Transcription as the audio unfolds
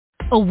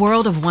A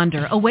world of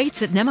wonder awaits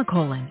at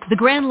Nemacolin. The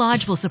Grand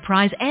Lodge will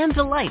surprise and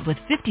delight with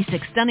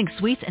 56 stunning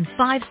suites and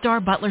 5-star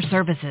butler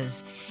services.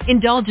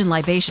 Indulge in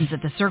libations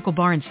at the Circle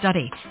Bar and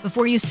Study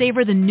before you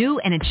savor the new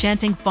and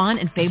enchanting Fawn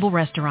and Fable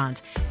restaurant,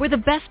 where the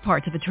best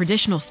parts of a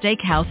traditional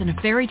steakhouse and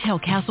a fairy tale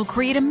castle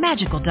create a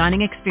magical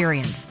dining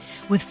experience.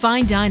 With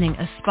fine dining,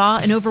 a spa,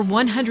 and over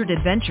 100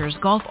 adventures,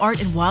 golf, art,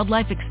 and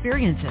wildlife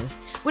experiences.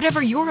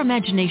 Whatever your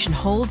imagination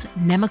holds,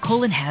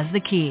 Nemacolin has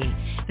the key.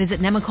 Visit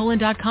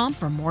nemacolin.com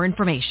for more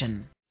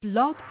information.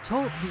 Blog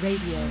Talk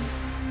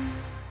Radio.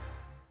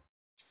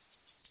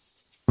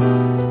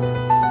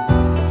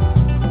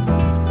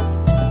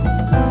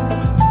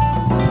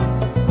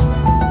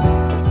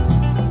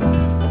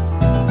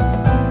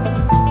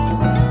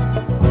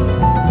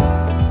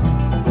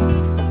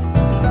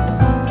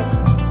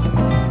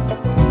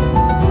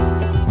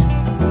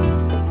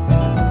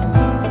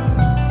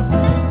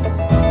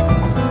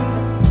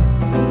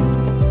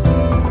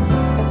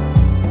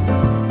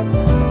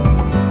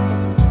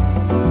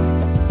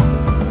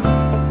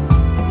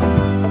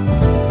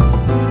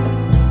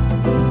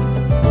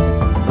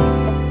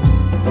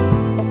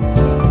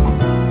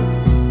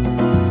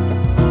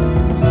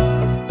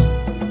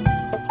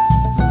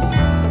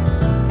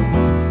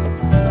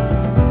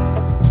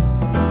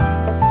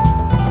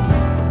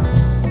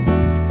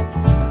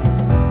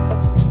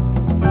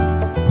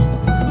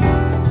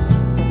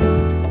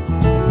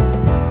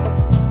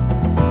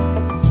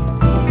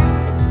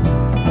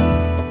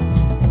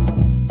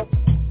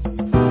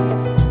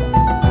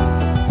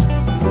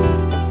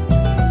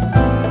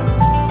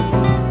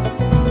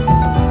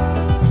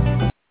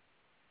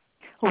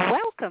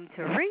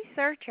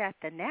 At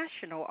the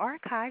National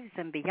Archives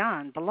and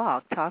Beyond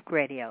Blog Talk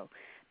Radio.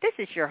 This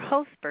is your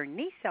host,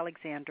 Bernice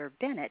Alexander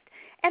Bennett,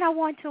 and I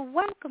want to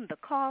welcome the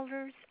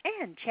callers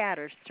and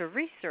chatters to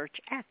Research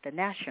at the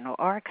National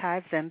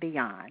Archives and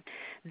Beyond.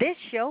 This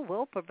show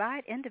will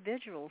provide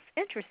individuals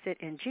interested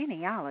in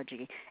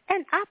genealogy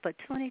an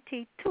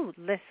opportunity to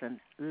listen,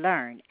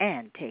 learn,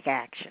 and take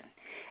action.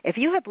 If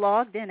you have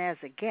logged in as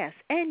a guest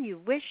and you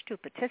wish to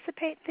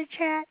participate in the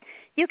chat,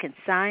 you can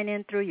sign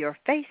in through your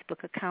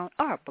Facebook account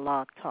or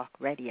Blog Talk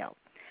Radio.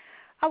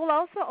 I will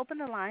also open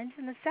the lines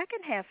in the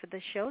second half of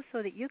the show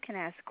so that you can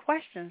ask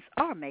questions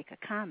or make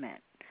a comment.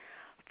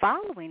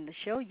 Following the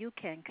show, you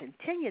can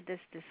continue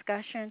this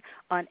discussion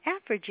on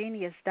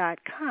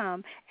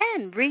Afrogenius.com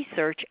and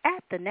Research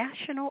at the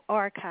National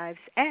Archives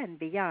and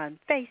Beyond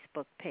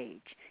Facebook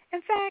page.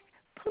 In fact,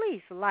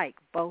 please like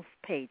both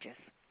pages.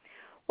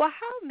 Well,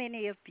 how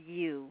many of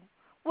you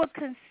would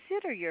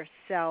consider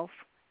yourself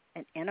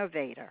an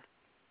innovator,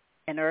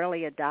 an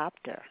early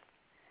adopter?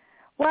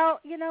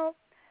 Well, you know,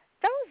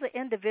 those are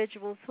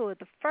individuals who are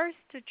the first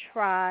to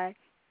try,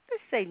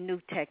 let's say,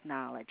 new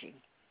technology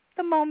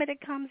the moment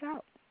it comes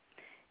out.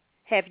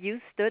 Have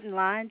you stood in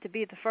line to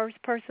be the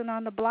first person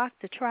on the block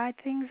to try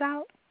things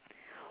out?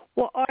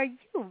 Well, are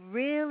you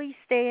really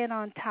staying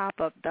on top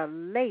of the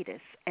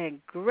latest and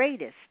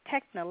greatest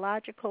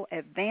technological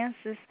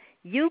advances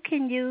you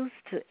can use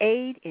to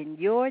aid in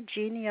your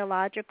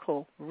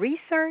genealogical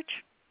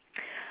research?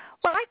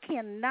 Well, I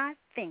cannot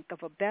think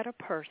of a better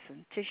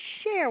person to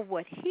share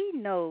what he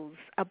knows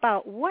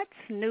about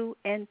what's new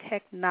in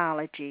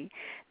technology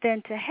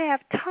than to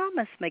have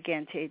Thomas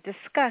MacEntee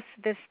discuss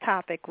this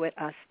topic with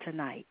us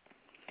tonight.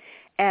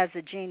 As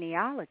a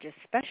genealogist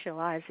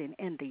specializing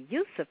in the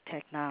use of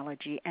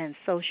technology and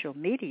social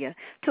media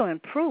to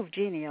improve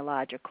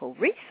genealogical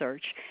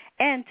research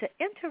and to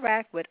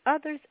interact with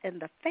others in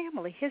the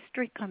family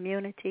history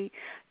community,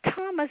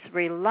 Thomas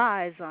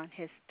relies on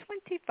his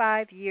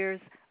 25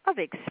 years of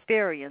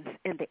experience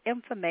in the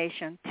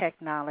information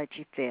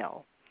technology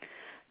field.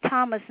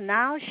 Thomas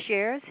now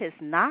shares his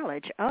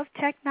knowledge of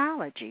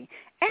technology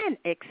and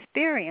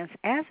experience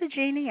as a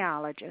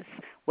genealogist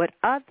with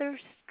others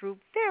through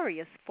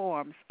various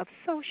forms of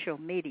social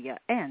media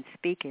and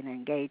speaking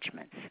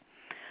engagements.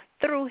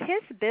 Through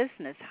his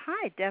business,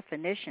 High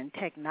Definition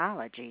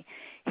Technology,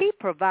 he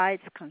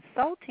provides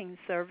consulting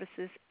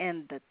services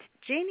in the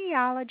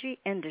genealogy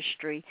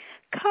industry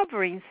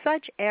covering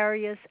such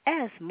areas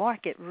as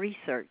market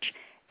research,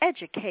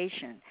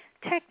 education,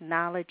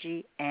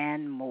 technology,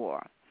 and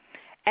more.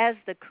 As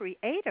the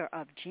creator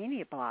of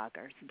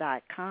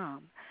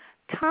Genealogist.com,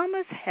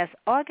 Thomas has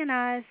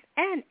organized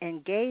and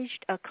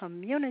engaged a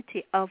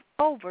community of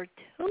over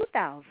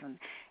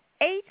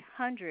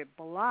 2,800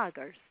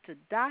 bloggers to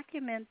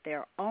document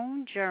their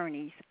own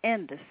journeys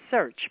in the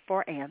search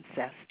for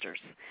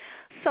ancestors.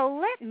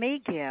 So let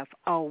me give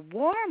a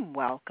warm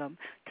welcome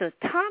to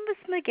Thomas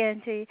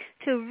MacEntee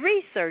to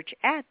Research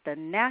at the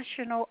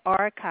National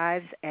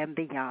Archives and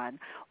Beyond.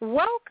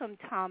 Welcome,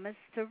 Thomas,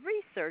 to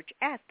Research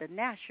at the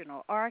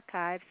National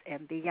Archives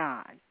and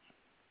Beyond.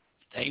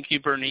 Thank you,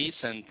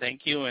 Bernice, and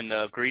thank you, and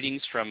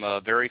greetings from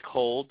very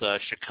cold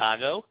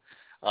Chicago.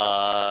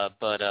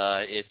 But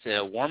it's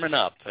warming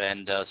up,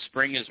 and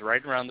spring is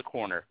right around the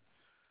corner.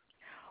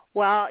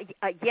 Well,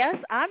 yes,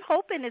 I'm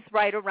hoping it's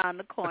right around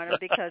the corner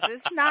because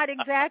it's not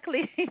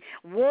exactly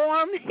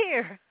warm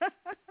here.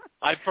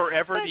 I'm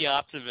forever the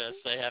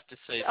optimist, I have to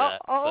say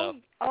that.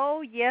 Oh,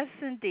 Oh, yes,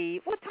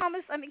 indeed. Well,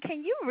 Thomas, I mean,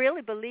 can you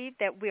really believe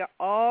that we're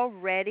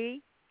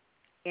already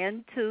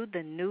into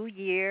the new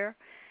year?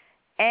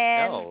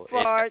 And No,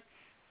 for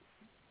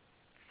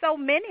so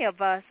many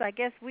of us, I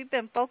guess we've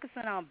been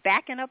focusing on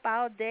backing up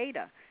our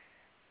data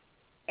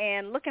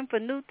and looking for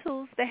new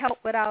tools to help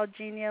with our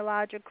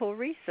genealogical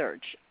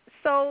research.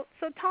 So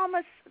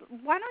Thomas,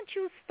 why don't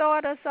you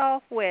start us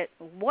off with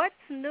what's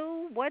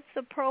new, what's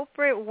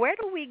appropriate, where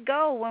do we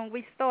go when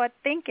we start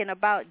thinking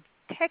about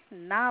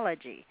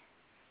technology?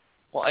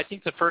 Well, I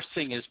think the first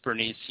thing is,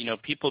 Bernice,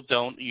 people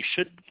you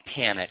shouldn't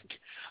panic.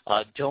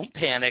 Don't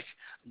panic.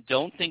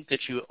 Don't think that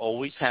you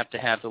always have to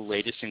have the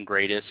latest and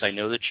greatest. I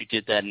know that you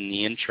did that in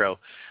the intro,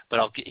 but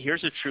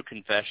here's a true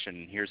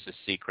confession. Here's the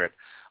secret.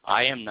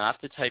 I am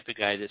not the type of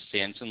guy that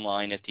stands in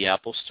line at the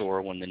Apple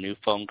store when the new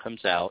phone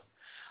comes out.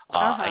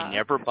 I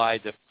never buy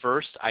the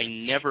first. I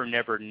never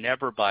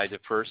buy the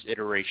first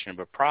iteration of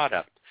a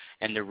product.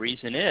 And the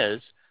reason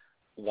is,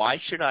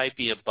 why should I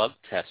be a bug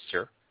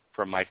tester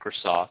for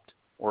Microsoft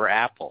or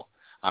Apple?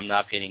 I'm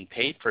not getting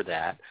paid for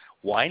that.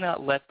 Why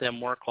not let them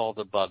work all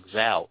the bugs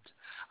out?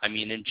 I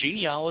mean, in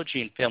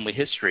genealogy and family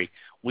history,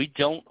 we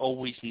don't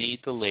always need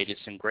the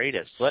latest and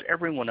greatest. Let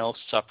everyone else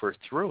suffer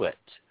through it.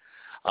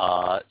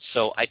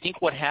 So I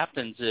think what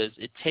happens is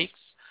it takes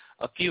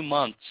a few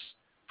months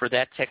for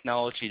that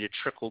technology to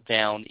trickle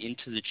down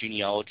into the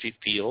genealogy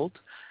field,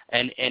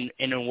 and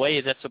in a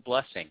way that's a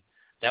blessing.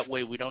 That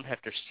way we don't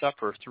have to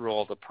suffer through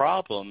all the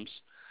problems,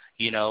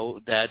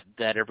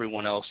 that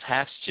everyone else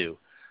has to.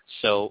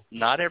 So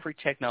not every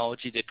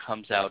technology that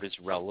comes out is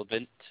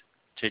relevant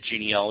to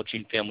genealogy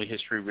and family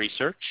history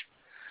research,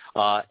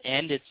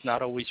 and it's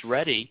not always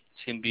ready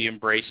to be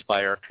embraced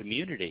by our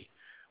community,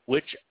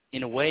 which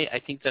in a way I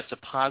think that's a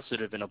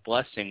positive and a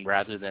blessing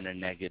rather than a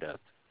negative.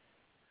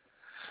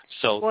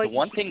 So the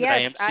one thing that I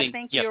am seeing... I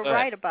think you're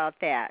right about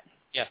that.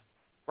 Yeah,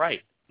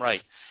 right.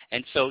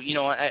 And so,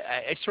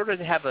 I sort of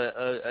have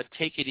a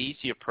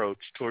take-it-easy approach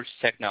towards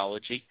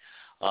technology.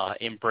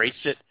 Embrace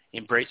it.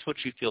 Embrace what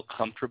you feel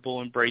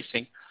comfortable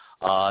embracing.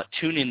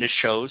 Tune into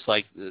shows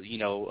like,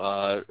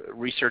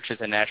 research at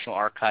the National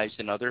Archives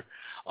and other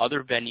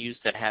venues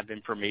that have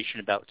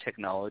information about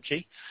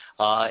technology,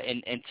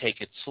 and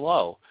take it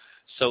slow.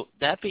 So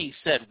that being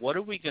said, what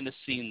are we going to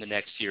see in the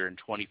next year in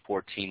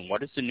 2014?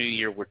 What is the new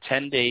year? We're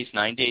 9 days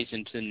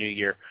into the new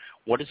year.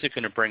 What is it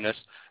going to bring us?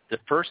 The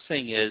first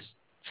thing is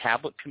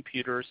tablet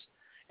computers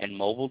and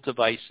mobile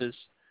devices.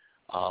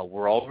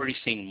 We're already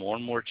seeing more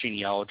and more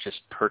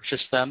genealogists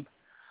purchase them,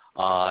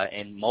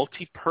 and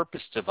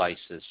multi-purpose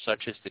devices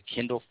such as the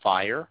Kindle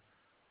Fire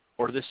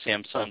or the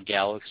Samsung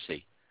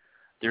Galaxy.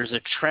 There's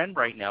a trend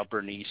right now,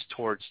 Bernice,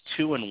 towards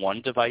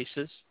 2-in-1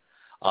 devices.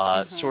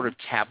 Sort of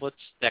tablets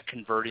that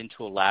convert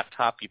into a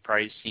laptop. You've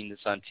probably seen this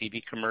on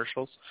TV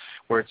commercials,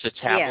 where it's a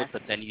tablet,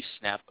 but then you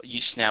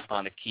snap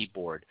on a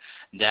keyboard.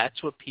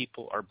 That's what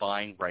people are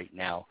buying right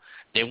now.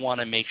 They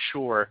want to make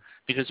sure,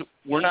 because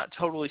we're not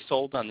totally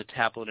sold on the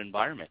tablet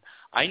environment.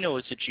 I know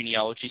as a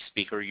genealogy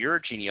speaker, you're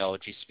a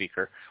genealogy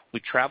speaker, we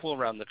travel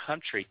around the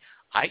country.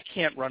 I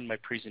can't run my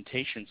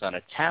presentations on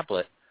a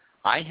tablet.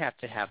 I have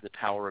to have the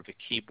power of a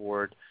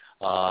keyboard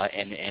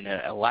and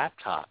a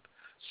laptop.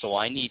 So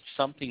I need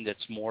something that's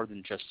more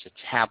than just a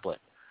tablet.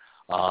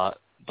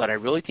 But I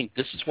really think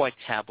this is why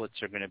tablets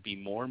are going to be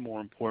more and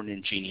more important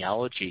in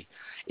genealogy.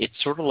 It's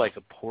sort of like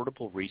a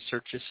portable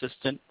research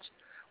assistant.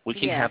 We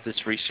can have this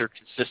research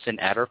assistant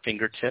at our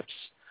fingertips.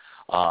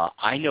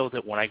 I know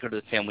that when I go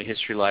to the Family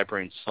History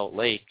Library in Salt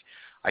Lake,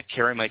 I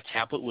carry my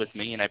tablet with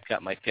me, and I've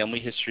got my Family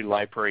History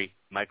Library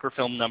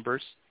microfilm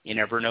numbers in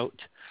Evernote.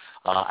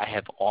 I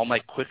have all my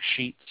quick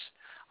sheets.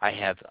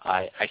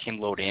 I can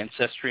load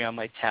Ancestry on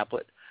my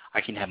tablet. I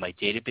can have my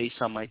database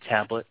on my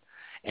tablet,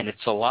 and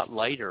it's a lot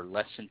lighter,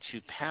 less than 2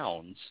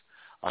 pounds.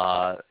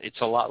 It's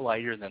a lot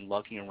lighter than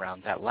lugging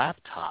around that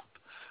laptop.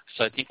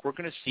 So I think we're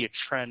going to see a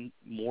trend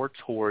more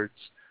towards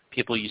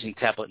people using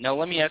tablet. Now,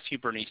 let me ask you,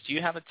 Bernice, do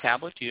you have a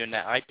tablet? Do you have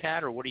an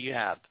iPad, or what do you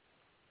have?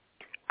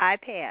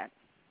 iPad.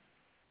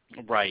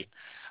 Right.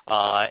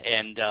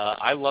 And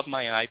I love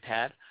my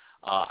iPad.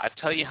 I'll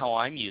tell you how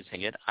I'm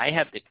using it. I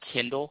have the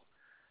Kindle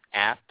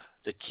app,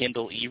 the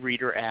Kindle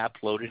e-reader app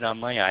loaded on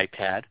my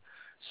iPad.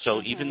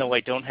 So even though I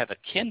don't have a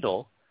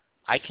Kindle,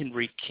 I can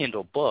read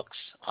Kindle books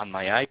on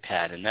my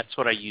iPad, and that's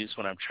what I use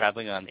when I'm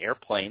traveling on an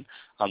airplane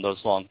on those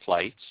long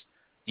flights.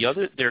 There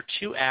are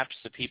 2 apps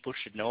that people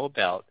should know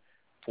about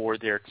for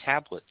their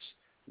tablets.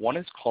 One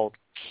is called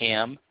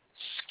Cam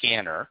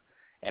Scanner,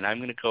 and I'm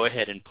going to go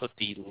ahead and put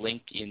the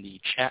link in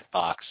the chat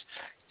box.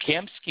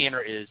 Cam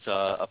Scanner is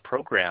a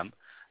program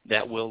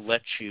that will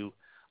let you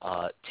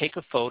take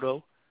a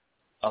photo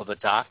of a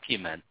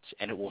document,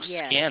 and it will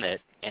scan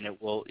it, and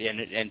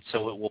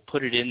so it will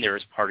put it in there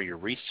as part of your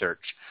research.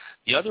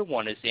 The other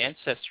one is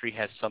Ancestry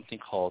has something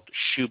called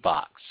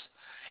Shoebox.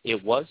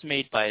 It was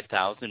made by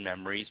 1,000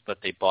 Memories, but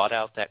they bought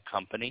out that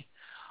company,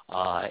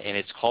 and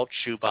it's called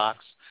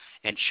Shoebox.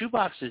 And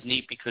Shoebox is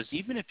neat because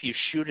even if you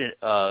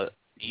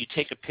you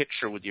take a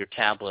picture with your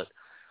tablet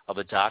of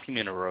a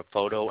document or a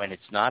photo, and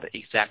it's not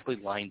exactly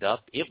lined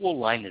up, it will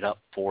line it up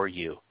for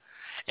you.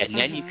 And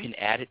then you can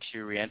add it to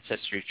your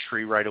ancestry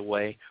tree right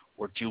away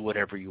or do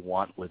whatever you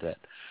want with it.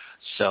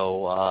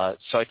 So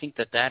I think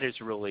that is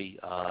really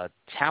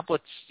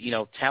tablets.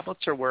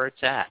 Tablets are where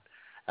it's at,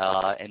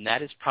 and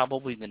that is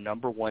probably the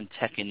number one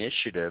tech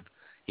initiative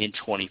in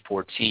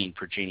 2014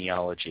 for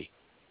genealogy.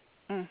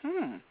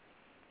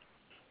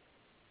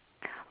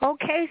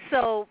 Okay,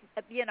 so,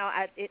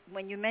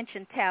 when you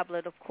mention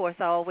tablet, of course,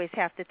 I always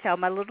have to tell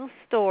my little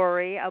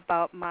story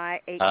about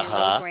my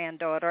 8-year-old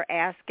granddaughter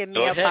asking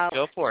me about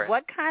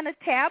what kind of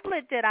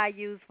tablet did I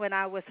use when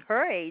I was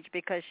her age,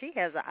 because she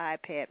has an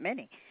iPad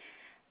mini.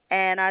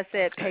 And I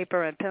said,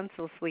 paper and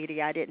pencil,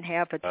 sweetie. I didn't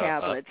have a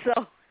tablet,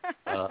 so...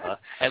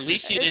 At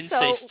least you didn't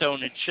say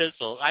stone and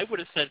chisel. I would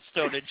have said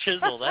stone and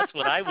chisel. That's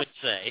what I would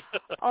say.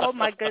 Oh,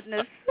 my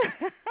goodness.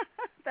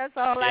 That's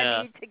all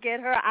I need to get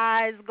her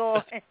eyes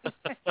going.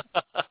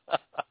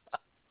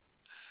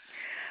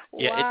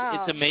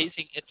 It's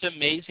amazing. It's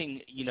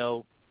amazing,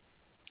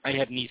 I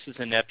have nieces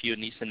and nephew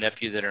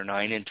that are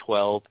 9 and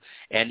 12,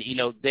 and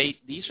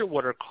these are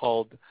what are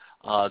called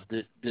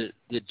the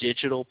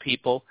digital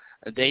people.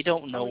 They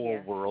don't know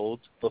a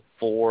world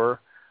before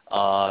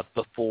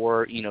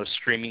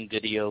streaming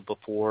video,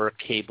 before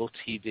cable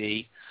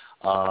TV.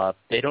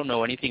 They don't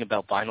know anything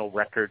about vinyl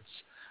records.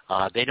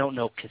 They don't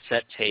know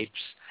cassette tapes,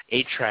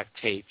 8-track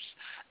tapes.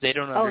 They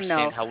don't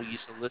understand how we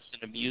used to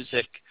listen to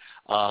music.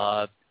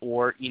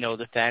 Or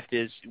the fact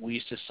is we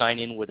used to sign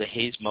in with a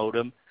Hayes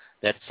modem,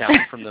 that sound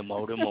from the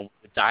modem when we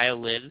would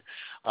dial in.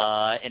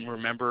 And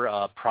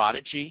remember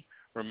Prodigy,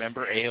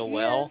 remember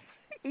AOL.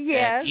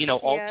 Yes. And,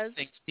 all these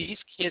things.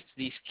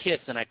 These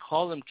kids, and I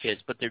call them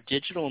kids, but they're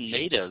digital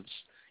natives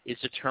is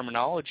the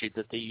terminology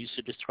that they use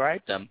to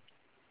describe them.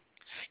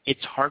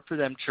 It's hard for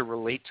them to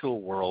relate to a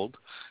world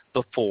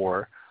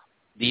before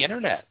the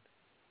Internet.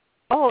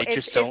 Oh, they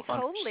just don't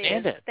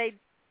understand it.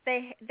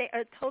 They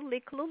are totally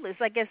clueless.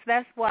 I guess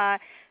that's why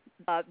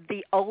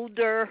the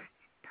older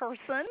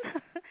person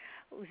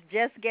who's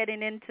just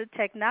getting into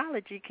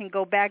technology can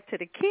go back to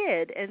the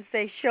kid and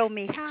say, show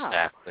me how.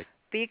 Exactly.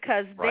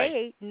 Because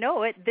they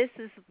know it. This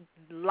is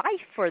life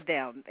for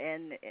them.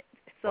 And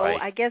so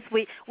I guess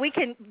we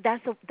can,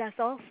 that's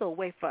also a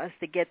way for us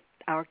to get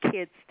our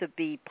kids to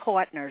be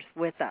partners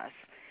with us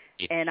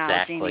in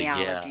our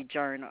genealogy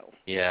journal.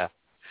 Yeah.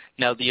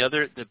 Now, the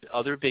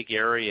other big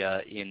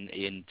area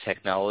in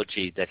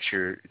technology that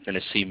you're going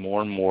to see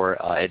more and more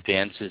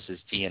advances is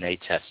DNA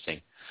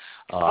testing.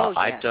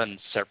 I've done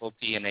several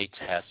DNA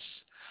tests.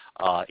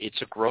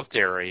 It's a growth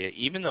area.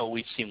 Even though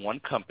we've seen one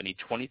company,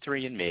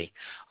 23andMe,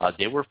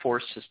 they were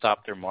forced to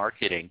stop their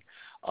marketing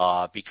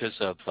because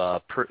of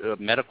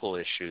medical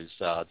issues.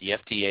 The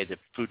FDA, the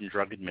Food and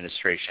Drug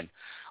Administration,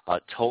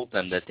 told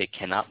them that they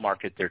cannot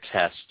market their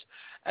test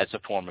as a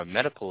form of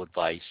medical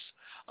advice.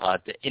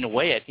 In a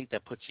way, I think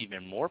that puts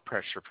even more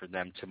pressure for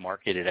them to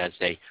market it as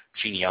a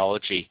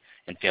genealogy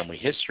and family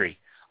history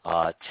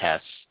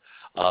test.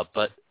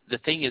 But the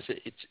thing is,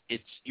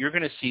 you're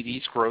going to see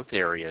these growth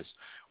areas.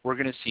 We're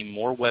going to see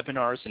more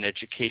webinars and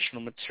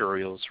educational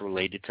materials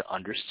related to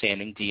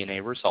understanding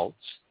DNA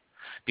results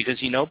because,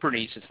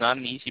 Bernice, it's not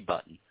an easy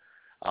button.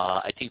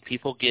 I think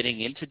people getting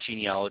into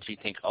genealogy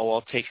think,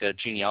 I'll take a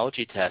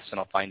genealogy test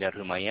and I'll find out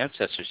who my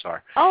ancestors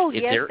are. Oh,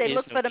 yes, they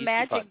look for the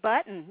magic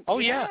button. Oh,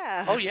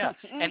 yeah.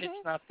 And it's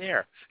not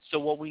there. So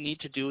what we need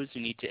to do is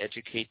we need to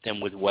educate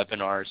them with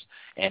webinars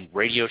and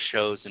radio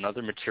shows and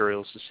other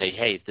materials to say,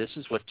 hey, this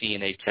is what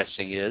DNA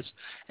testing is,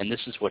 and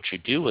this is what you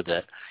do with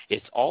it.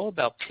 It's all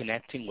about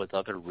connecting with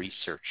other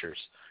researchers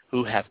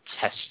who have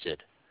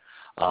tested.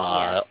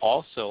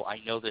 Also, I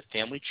know that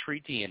Family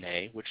Tree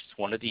DNA, which is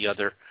one of the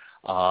other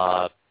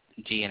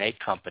DNA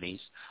companies.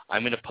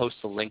 I'm going to post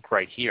the link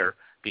right here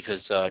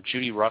because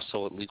Judy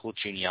Russell at Legal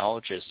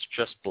Genealogist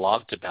just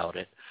blogged about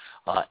it.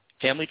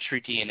 Family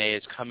Tree DNA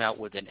has come out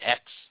with an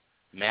X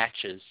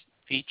matches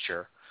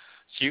feature.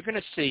 So you're going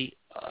to see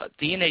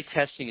DNA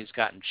testing has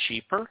gotten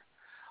cheaper.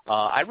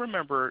 I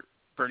remember,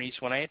 Bernice,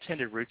 when I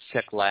attended Roots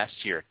Tech last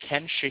year,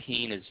 Ken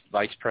Shaheen is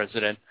vice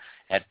president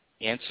at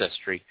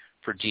Ancestry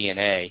for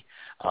DNA,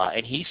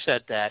 and he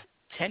said that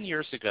 10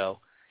 years ago,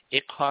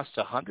 it cost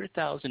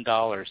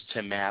 $100,000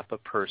 to map a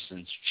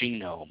person's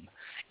genome.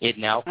 It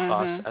now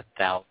costs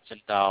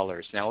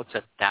 $1,000. Now it's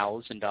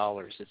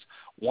 $1,000. It's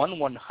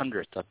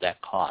 1/100th of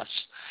that cost.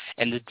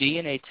 And the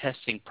DNA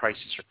testing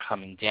prices are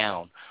coming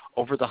down.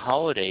 Over the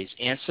holidays,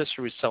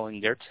 Ancestry was selling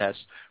their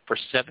tests for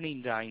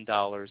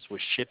 $79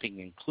 with shipping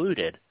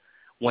included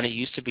when it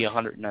used to be a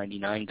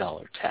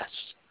 $199 test.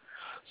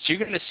 So you're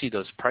going to see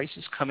those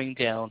prices coming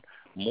down,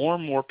 more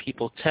and more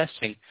people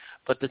testing.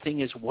 But the thing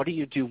is, what do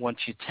you do once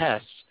you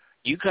test?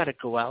 You got to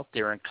go out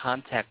there and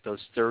contact those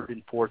third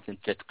and fourth and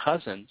fifth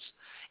cousins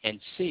and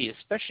see,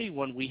 especially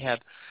when we have,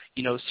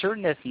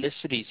 certain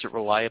ethnicities that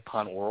rely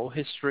upon oral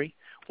history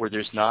where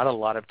there's not a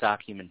lot of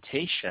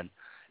documentation.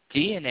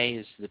 DNA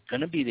is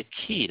going to be the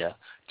key to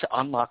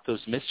unlock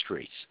those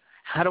mysteries.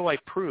 How do I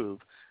prove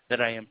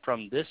that I am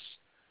from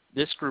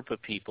this group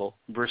of people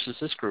versus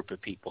this group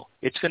of people?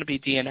 It's going to be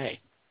DNA.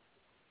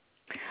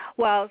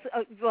 Well,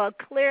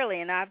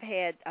 clearly, and I've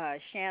had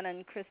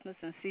Shannon Christmas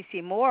and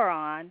Cece Moore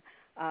on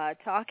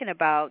talking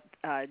about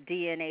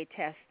DNA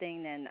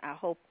testing, and I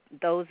hope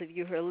those of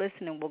you who are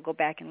listening will go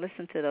back and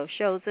listen to those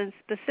shows, and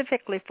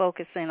specifically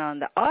focusing on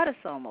the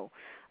autosomal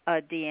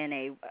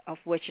DNA, of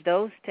which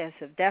those tests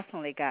have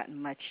definitely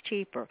gotten much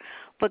cheaper.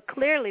 But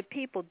clearly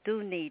people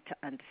do need to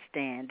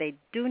understand. They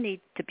do need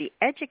to be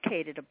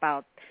educated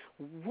about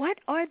what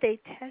are they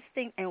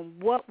testing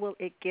and what will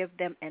it give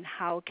them and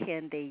how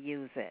can they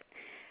use it.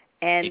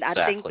 And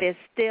Exactly. I think there's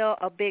still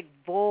a big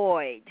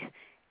void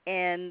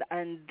in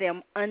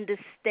them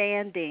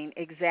understanding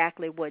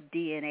exactly what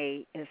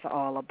DNA is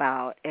all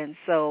about. And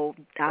so,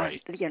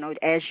 Right.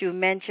 as you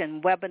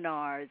mentioned,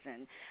 webinars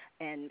and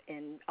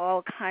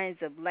all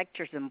kinds of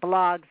lectures and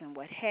blogs and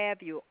what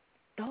have you,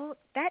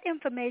 that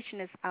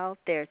information is out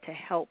there to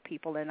help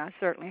people, and I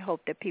certainly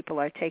hope that people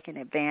are taking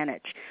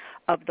advantage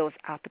of those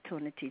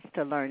opportunities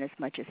to learn as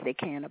much as they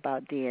can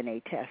about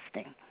DNA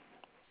testing.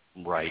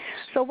 Right.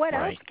 So what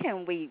right. else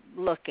can we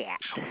look at?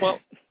 Well,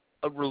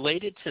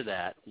 related to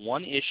that,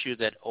 one issue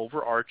that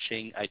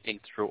overarching, I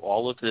think, through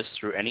all of this,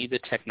 through any of the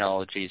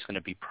technology, is going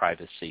to be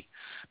privacy.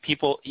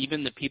 People,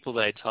 even the people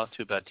that I talked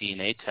to about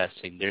DNA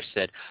testing, they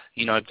said,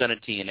 I've done a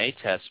DNA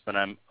test, but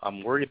I'm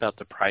worried about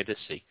the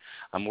privacy.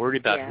 I'm worried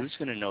about who's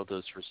going to know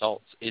those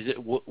results.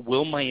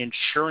 Will my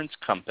insurance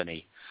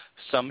company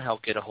somehow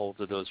get a hold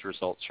of those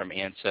results from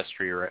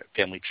Ancestry or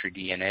Family Tree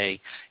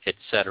DNA, et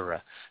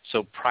cetera?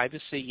 So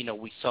privacy,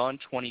 we saw in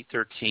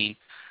 2013,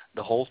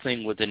 the whole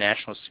thing with the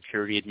National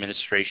Security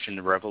Administration,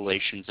 the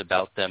revelations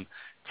about them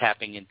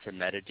tapping into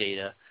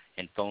metadata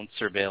and phone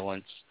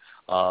surveillance.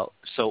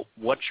 So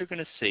what you're going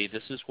to see,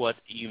 this is what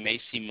you may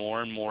see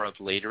more and more of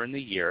later in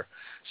the year,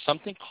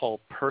 something called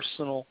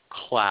personal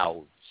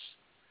clouds.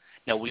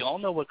 Now, we all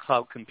know what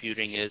cloud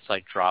computing is,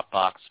 like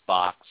Dropbox,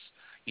 Box,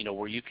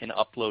 where you can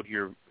upload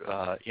your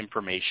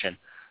information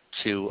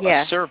to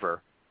a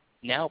server.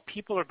 Now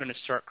people are going to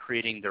start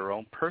creating their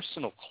own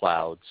personal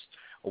clouds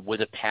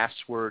with a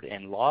password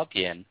and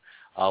login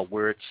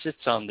where it sits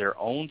on their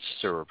own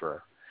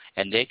server,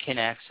 and they can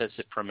access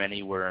it from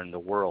anywhere in the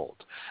world.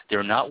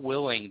 They're not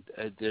willing,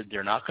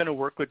 they're not going to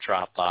work with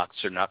Dropbox,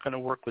 they're not going to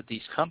work with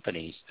these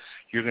companies.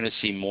 You're going to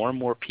see more and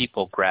more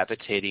people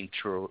gravitating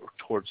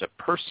towards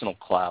a personal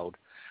cloud,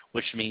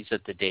 which means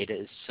that the data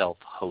is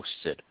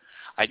self-hosted.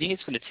 I think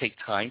it's going to take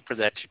time for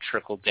that to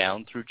trickle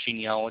down through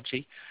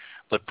genealogy,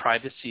 but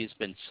privacy has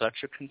been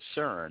such a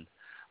concern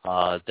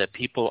that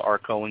people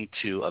are going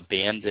to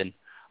abandon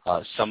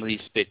some of these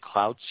big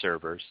cloud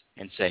servers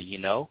and say,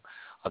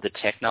 the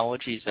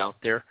technology is out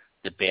there,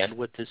 the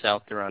bandwidth is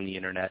out there on the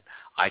Internet,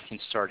 I can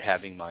start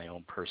having my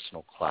own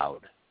personal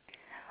cloud.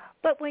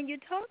 But when you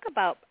talk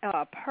about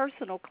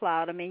personal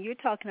cloud, you're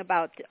talking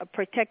about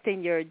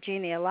protecting your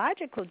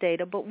genealogical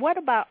data, but what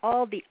about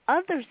all the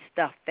other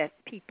stuff that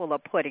people are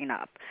putting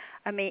up?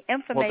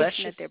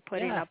 Information that they're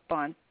putting up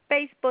on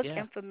Facebook,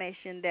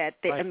 information that,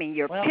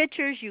 your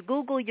pictures, you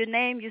Google your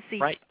name, you see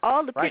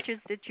all the pictures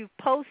that you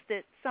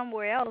posted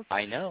somewhere else.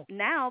 I know.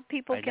 Now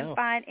people can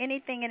find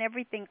anything and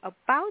everything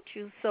about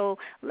you. So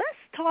let's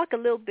talk a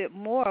little bit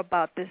more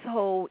about this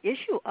whole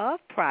issue of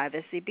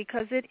privacy,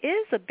 because it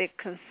is a big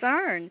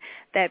concern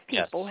that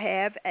people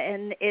have,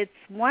 and it's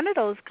one of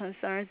those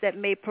concerns that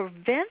may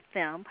prevent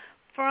them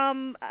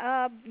from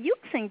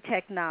using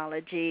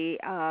technology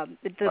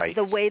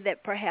the way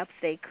that perhaps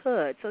they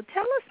could. So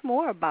tell us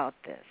more about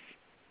this.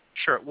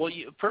 Sure. Well,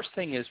 first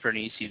thing is,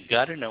 Bernice, you've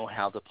got to know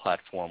how the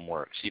platform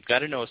works. You've got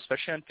to know,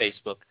 especially on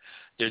Facebook,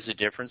 there's a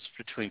difference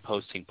between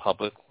posting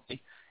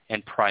publicly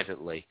and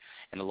privately,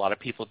 and a lot of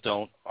people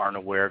aren't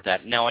aware of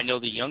that. Now, I know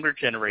the younger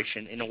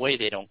generation, in a way,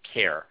 they don't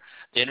care.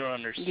 They don't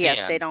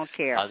understand they don't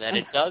care. That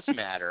it does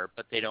matter,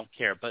 but they don't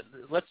care. But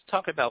let's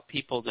talk about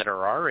people that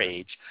are our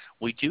age.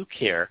 We do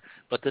care,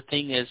 but the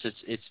thing is,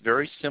 it's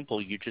very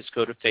simple. You just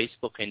go to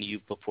Facebook, and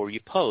before you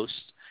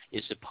post,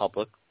 is it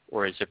public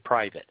or is it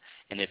private?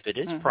 And if it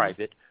is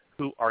private,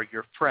 who are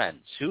your friends?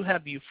 Who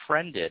have you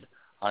friended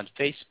on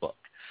Facebook?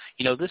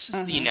 This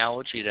is the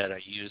analogy that I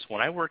use.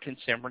 When I worked in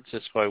San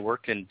Francisco, I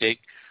worked in big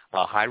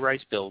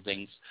high-rise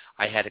buildings.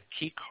 I had a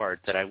key card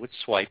that I would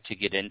swipe to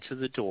get into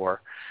the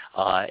door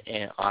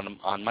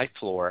on my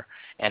floor,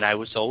 and I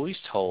was always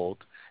told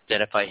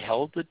that if I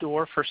held the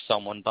door for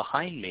someone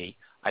behind me,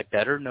 I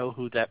better know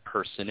who that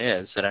person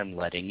is that I'm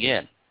letting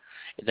in.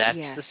 That's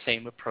the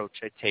same approach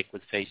I take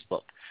with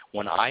Facebook.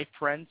 When I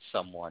friend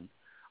someone,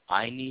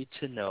 I need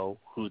to know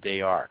who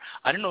they are.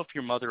 I don't know if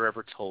your mother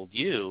ever told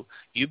you,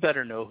 you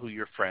better know who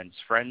your friends'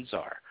 friends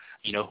are.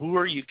 Who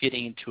are you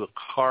getting into a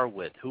car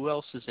with? Who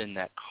else is in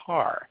that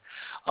car?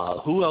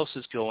 Who else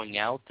is going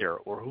out there?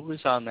 Or who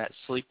is on that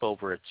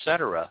sleepover, et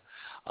cetera?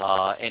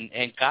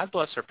 And God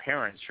bless our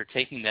parents for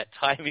taking that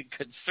time and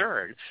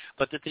concern.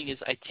 But the thing is,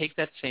 I take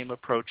that same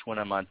approach when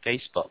I'm on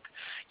Facebook.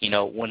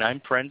 When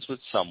I'm friends with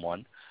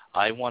someone,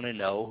 I want to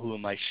know who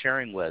am I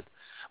sharing with.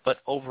 But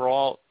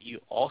overall, you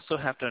also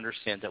have to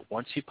understand that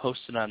once you post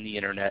it on the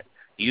Internet,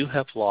 you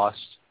have lost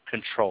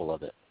control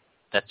of it.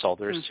 That's all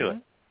there is to it.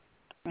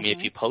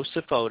 If you post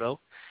a photo,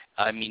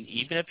 I mean,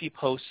 even if you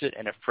post it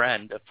and a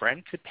friend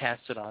could pass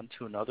it on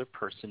to another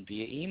person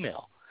via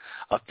email.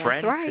 A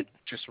friend could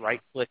just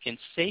right-click and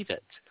save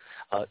it.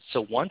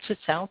 So once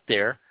it's out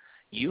there,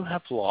 you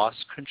have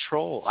lost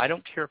control. I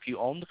don't care if you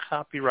own the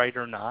copyright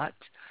or not,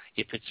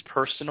 if it's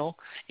personal,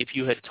 if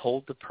you had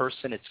told the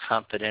person it's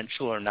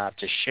confidential or not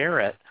to share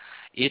it,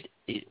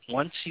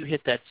 once you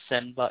hit that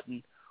send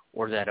button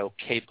or that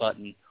OK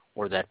button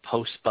or that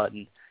post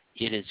button,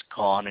 it is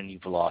gone and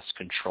you've lost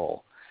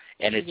control.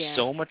 And it's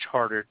so much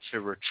harder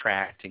to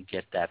retract and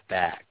get that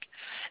back.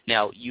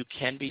 Now, you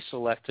can be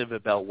selective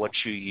about what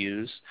you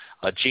use.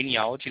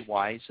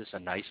 Genealogy-Wise is a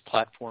nice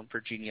platform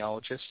for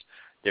genealogists.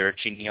 They're at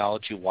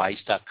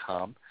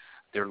genealogywise.com.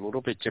 They're a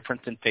little bit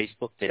different than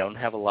Facebook. They don't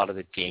have a lot of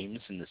the games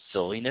and the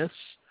silliness.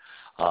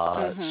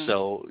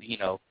 So, you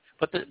know,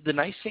 but the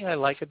nice thing I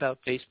like about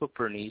Facebook,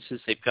 Bernice,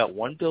 is they've got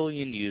 1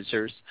 billion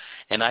users,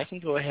 and I can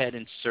go ahead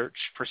and search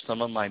for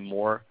some of my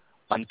more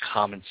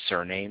uncommon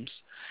surnames.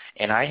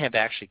 And I have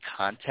actually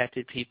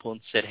contacted people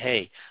and said,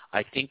 hey,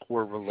 I think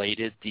we're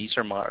related. These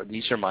are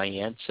my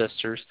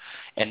ancestors.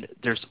 And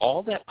there's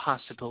all that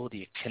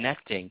possibility of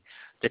connecting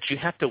that you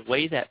have to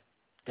weigh that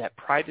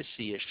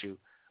privacy issue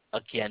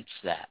against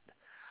that.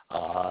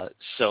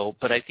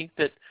 But I think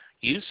that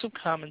use some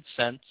common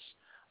sense.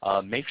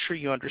 Make sure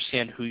you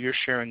understand who you're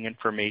sharing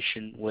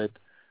information with,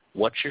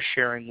 what you're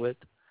sharing with.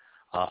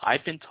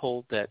 I've been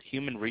told that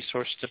human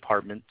resource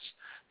departments,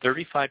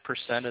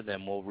 35% of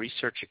them will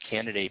research a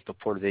candidate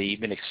before they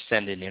even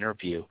extend an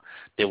interview.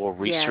 They will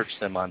research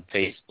them on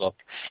Facebook,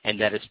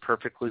 and that is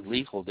perfectly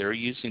legal. They're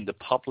using the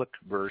public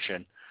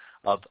version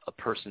of a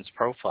person's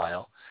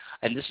profile,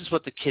 and this is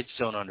what the kids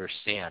don't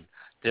understand.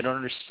 They don't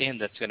understand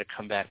that's going to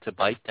come back to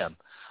bite them.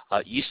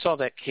 You saw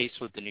that case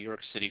with the New York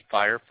City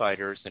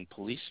firefighters and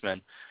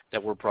policemen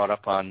that were brought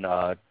up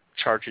on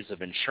charges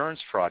of insurance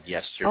fraud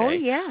yesterday. Oh,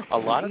 yes. A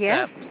lot of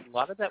that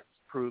was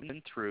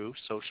proven through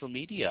social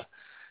media.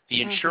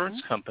 The insurance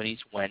companies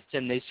went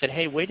and they said,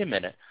 hey, wait a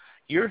minute.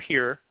 You're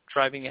here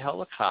driving a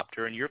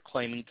helicopter and you're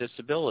claiming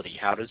disability.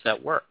 How does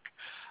that work?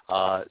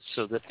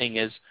 So the thing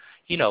is,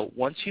 you know,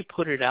 once you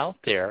put it out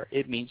there,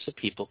 it means that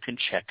people can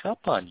check up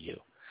on you.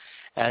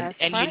 And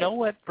you know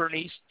what,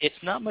 Bernice? It's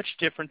not much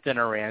different than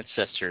our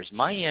ancestors.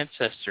 My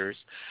ancestors,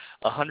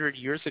 100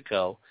 years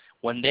ago,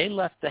 when they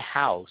left the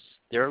house,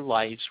 their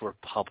lives were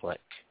public.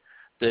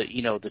 The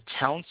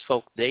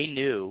townsfolk, they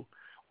knew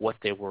what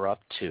they were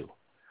up to.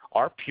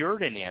 Our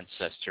Puritan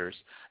ancestors,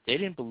 they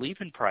didn't believe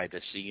in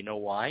privacy. You know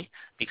why?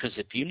 Because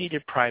if you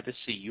needed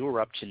privacy, you were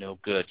up to no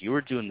good. You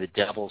were doing the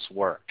devil's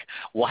work.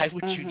 Why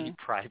would you need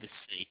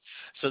privacy?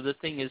 So the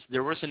thing is,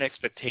 there was an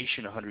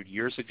expectation 100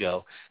 years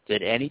ago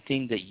that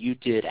anything that you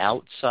did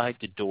outside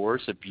the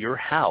doors of your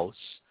house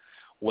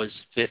was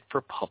fit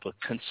for public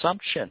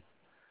consumption.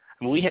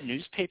 I mean, we had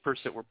newspapers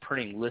that were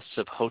printing lists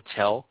of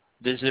hotel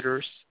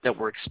visitors that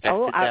were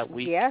expected that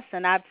week. Yes,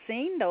 and I've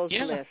seen those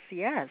lists,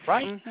 yes.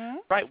 Right,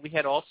 right. We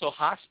had also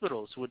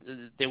hospitals.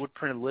 They would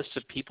print a list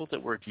of people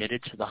that were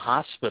admitted to the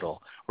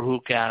hospital or who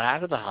got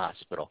out of the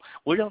hospital.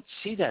 We don't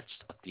see that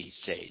stuff these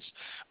days.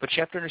 But you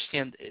have to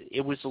understand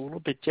it was a little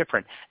bit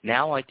different.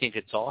 Now I think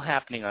it's all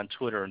happening on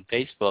Twitter and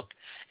Facebook,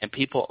 and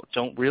people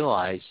don't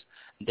realize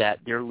that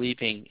they're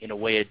leaving, in a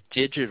way, a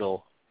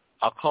digital,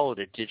 I'll call it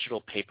a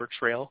digital paper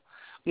trail,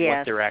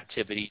 what their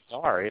activities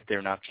are if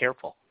they're not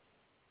careful.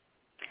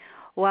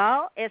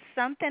 Well, it's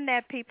something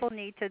that people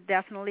need to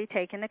definitely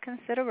take into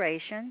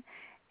consideration.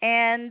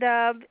 And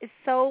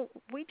so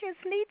we just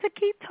need to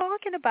keep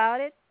talking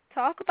about it.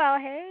 Talk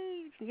about,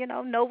 hey,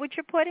 know what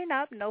you're putting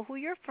up, know who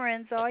your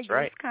friends are,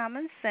 use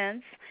common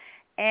sense,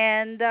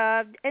 and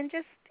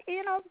just,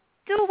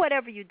 do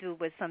whatever you do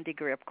with some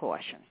degree of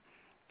caution.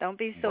 Don't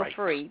be so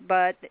free.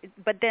 But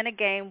then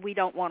again, we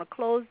don't want to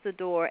close the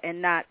door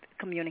and not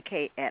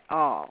communicate at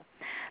all.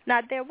 Now,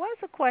 there was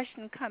a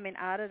question coming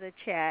out of the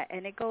chat,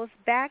 and it goes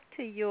back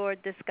to your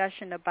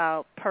discussion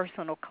about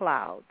personal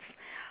clouds.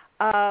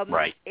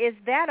 Is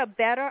that a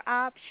better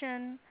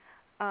option?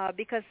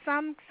 Because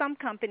some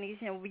companies,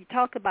 we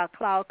talk about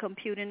cloud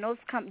computing.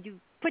 You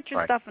put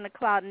your stuff in the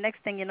cloud, and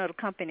next thing you know, the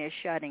company is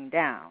shutting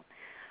down.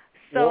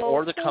 So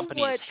or the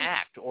company is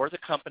hacked, or the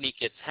company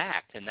gets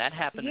hacked, and that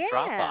happened to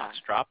Dropbox.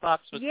 Dropbox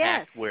was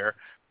hacked where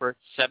for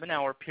a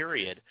 7-hour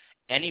period,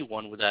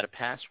 anyone without a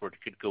password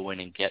could go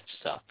in and get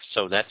stuff.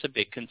 So that's a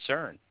big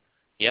concern.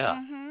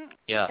 Yeah.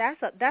 Yeah.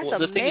 That's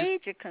a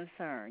major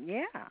concern.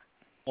 Yeah.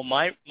 Well,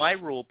 my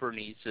rule,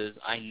 Bernice, is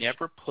I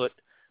never put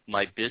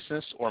my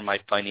business or my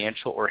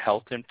financial or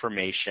health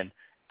information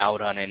out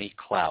on any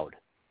cloud,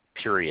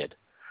 period.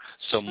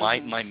 So my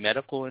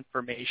medical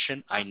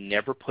information, I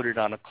never put it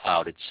on a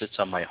cloud. It sits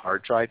on my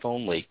hard drive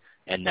only,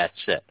 and that's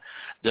it.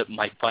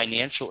 My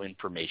financial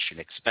information,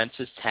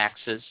 expenses,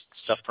 taxes,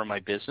 stuff for my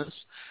business,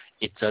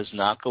 it does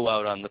not go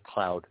out on the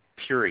cloud,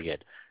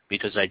 period,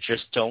 because I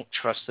just don't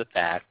trust the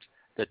fact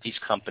that these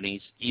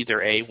companies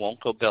either, A, won't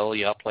go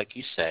belly up like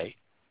you say,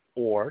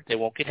 or they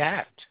won't get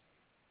hacked.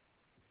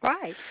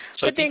 Right.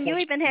 So but then you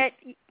even had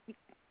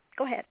 –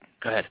 go ahead.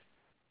 Go ahead.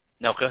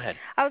 No, go ahead.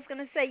 I was going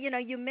to say,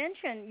 you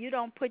mentioned you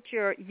don't put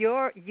your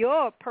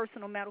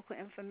personal medical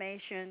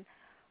information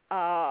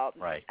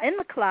right. in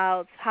the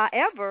clouds.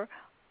 However,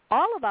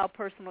 all of our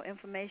personal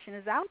information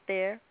is out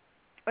there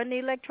in the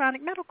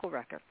electronic medical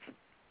records.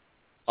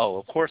 Oh,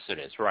 of course it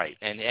is, right.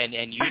 And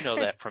you know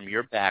that from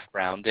your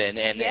background, and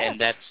yes. and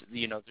that's,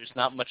 there's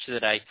not much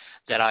that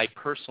I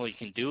personally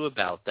can do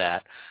about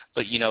that.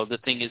 But the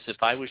thing is, if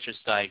I was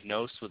just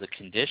diagnosed with a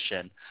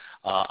condition,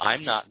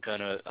 I'm not going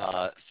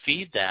to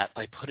feed that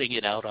by putting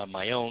it out on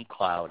my own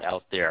cloud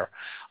out there.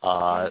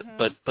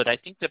 But I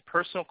think that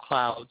personal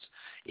clouds,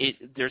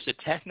 there's a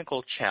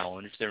technical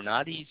challenge. They're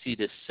not easy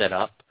to set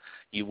up.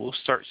 You will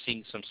start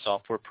seeing some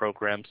software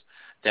programs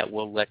that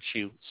will let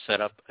you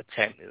set up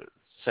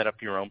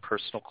your own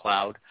personal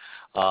cloud,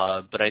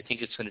 but I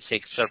think it's going to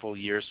take several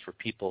years for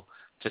people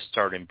to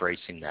start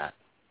embracing that.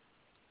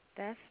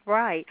 That's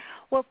right.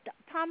 Well,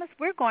 Thomas,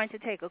 we're going to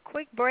take a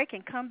quick break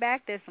and come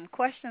back. There's some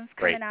questions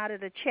coming out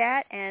of the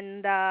chat,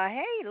 and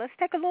hey, let's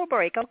take a little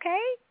break, okay?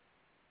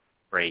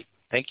 Great.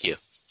 Thank you.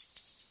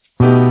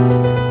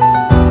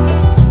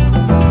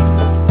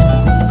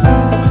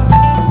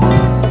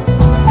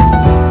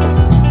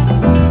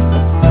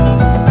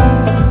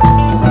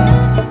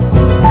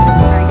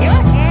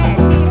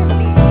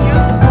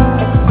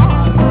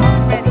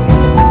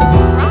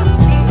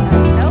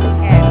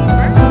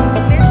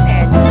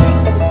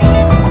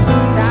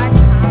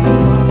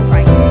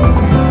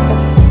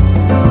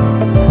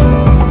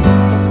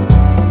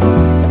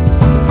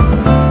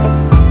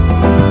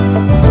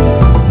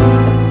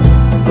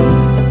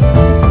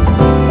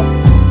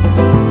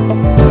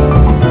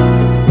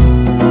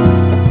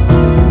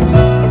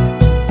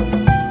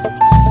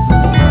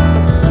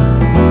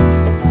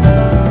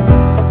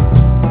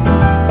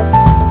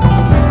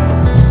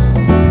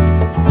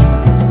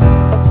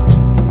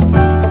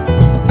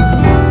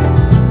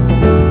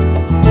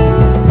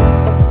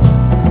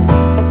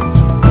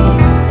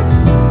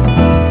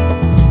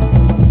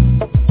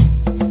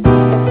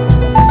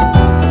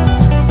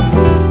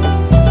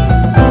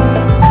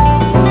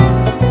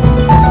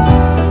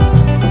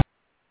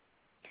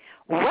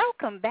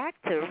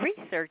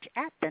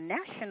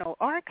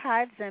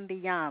 And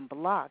Beyond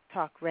Blog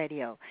Talk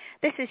Radio.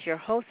 This is your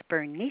host,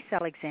 Bernice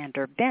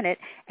Alexander Bennett,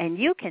 and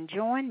you can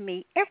join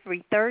me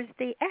every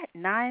Thursday at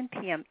 9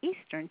 p.m.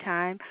 Eastern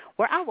Time,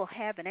 where I will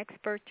have an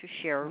expert to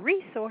share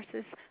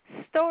resources,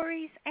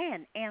 stories,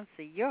 and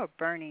answer your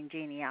burning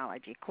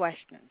genealogy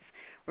questions.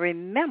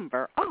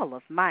 Remember, all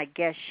of my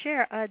guests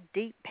share a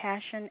deep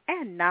passion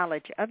and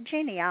knowledge of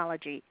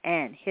genealogy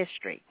and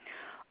history.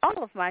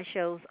 All of my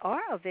shows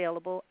are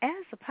available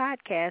as a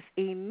podcast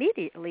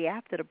immediately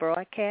after the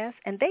broadcast,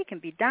 and they can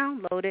be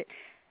downloaded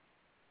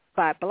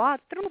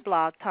through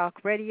Blog Talk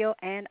Radio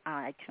and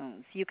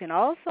iTunes. You can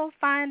also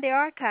find the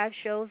archive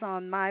shows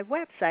on my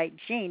website,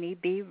 Jeannie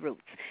B.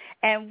 Roots.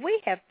 And we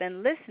have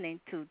been listening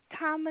to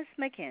Thomas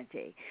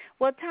MacEntee.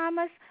 Well,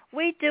 Thomas,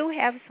 we do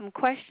have some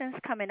questions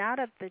coming out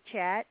of the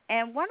chat,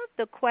 and one of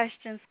the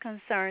questions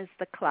concerns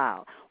the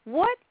cloud.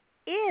 What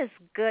is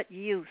good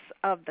use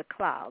of the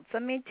clouds? I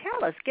mean,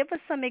 tell us, give us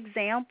some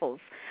examples.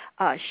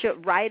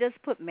 Should writers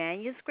put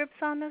manuscripts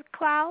on the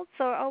clouds,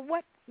 or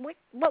what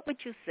would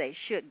you say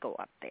should go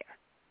up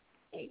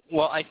there?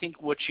 Well, I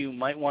think what you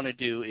might want to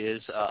do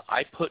is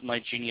I put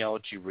my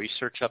genealogy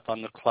research up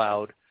on the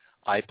cloud.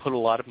 I put a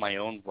lot of my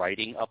own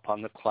writing up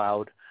on the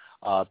cloud,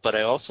 but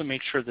I also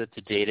make sure that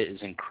the data is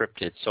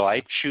encrypted. So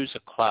I choose a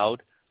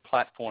cloud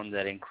platform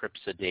that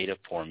encrypts the data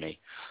for me.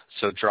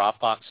 So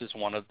Dropbox is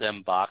one of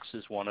them. Box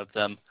is one of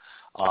them.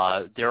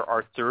 There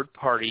are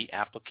third-party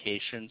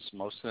applications,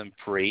 most of them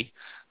free,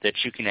 that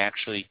you can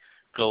actually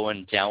go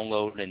and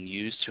download and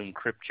use to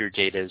encrypt your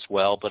data as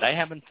well, but I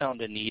haven't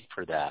found a need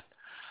for that.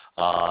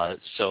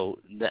 So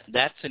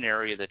that's an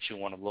area that you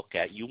want to look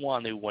at. You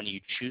want to, when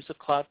you choose a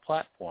cloud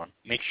platform,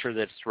 make sure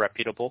that it's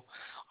reputable.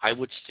 I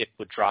would stick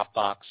with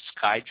Dropbox,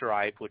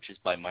 SkyDrive, which is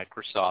by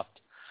Microsoft.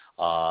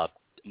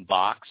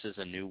 Box is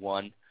a new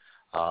one.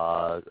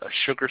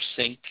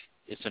 SugarSync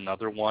is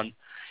another one,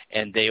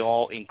 and they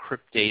all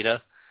encrypt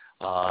data.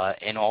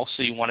 And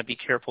also you want to be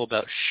careful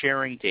about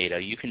sharing data.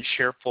 You can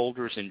share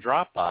folders in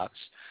Dropbox,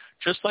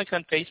 just like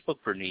on Facebook,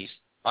 Bernice.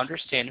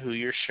 Understand who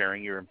you're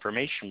sharing your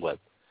information with.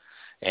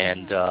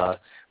 And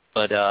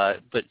but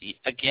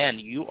again,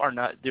 you are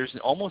not. There's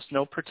almost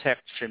no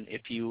protection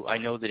if you. I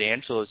know that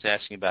Angela is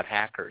asking about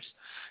hackers.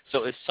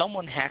 So if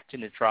someone hacked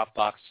into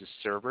Dropbox's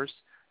servers,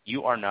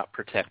 you are not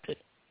protected.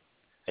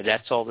 And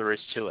that's all there is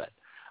to it.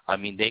 I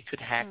mean, they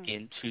could hack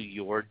into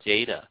your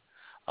data.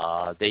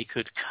 They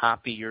could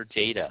copy your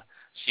data.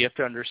 So you have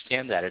to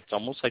understand that. It's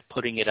almost like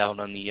putting it out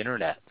on the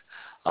Internet.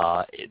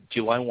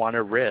 Do I want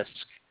to risk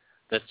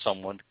that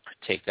someone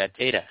could take that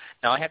data?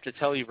 Now, I have to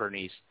tell you,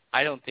 Bernice,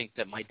 I don't think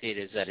that my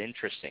data is that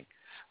interesting.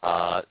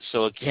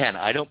 So, again,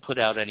 I don't put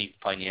out any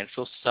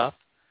financial stuff,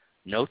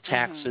 no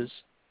taxes,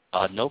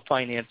 no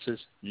finances,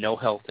 no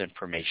health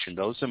information.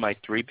 Those are my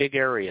three big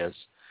areas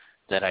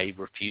that I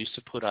refuse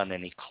to put on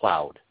any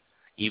cloud,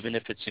 even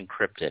if it's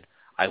encrypted.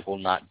 I will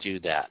not do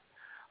that.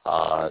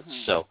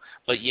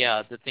 But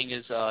yeah, the thing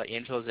is,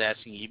 Angela's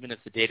asking, even if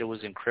the data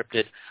was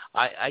encrypted,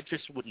 I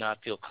just would not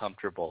feel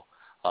comfortable.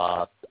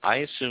 I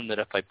assume that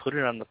if I put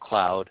it on the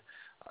cloud,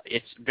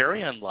 it's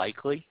very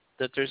unlikely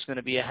that there's going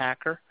to be a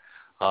hacker.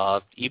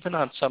 Even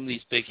on some of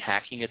these big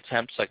hacking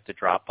attempts, like the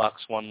Dropbox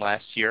one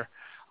last year,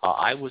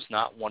 I was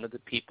not one of the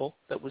people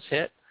that was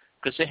hit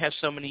because they have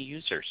so many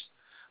users.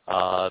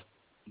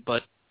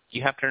 But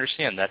you have to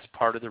understand that's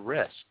part of the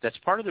risk. That's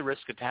part of the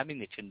risk of having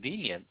the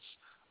convenience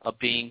of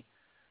being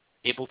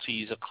able to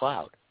use a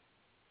cloud.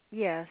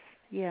 Yes,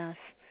 yes.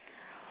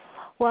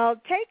 Well,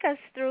 take us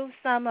through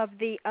some of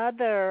the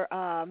other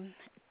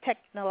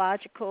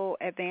technological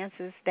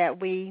advances that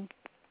we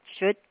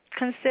should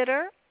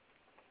consider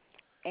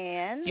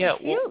and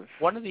use.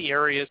 One of the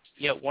areas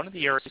that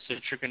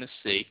you're going to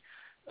see,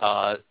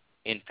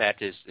 in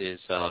fact, is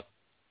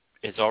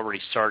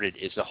already started,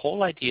 is the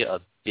whole idea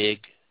of big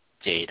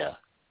data.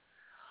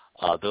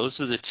 Those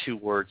are the two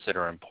words that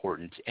are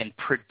important, and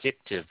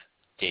predictive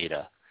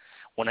data.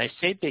 When I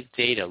say big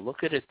data,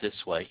 look at it this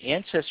way.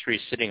 Ancestry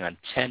is sitting on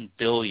 10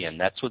 billion,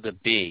 that's with a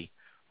B,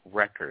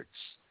 records.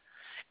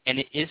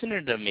 And isn't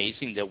it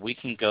amazing that we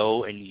can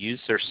go and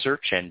use their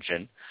search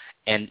engine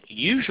and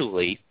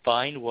usually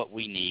find what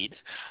we need?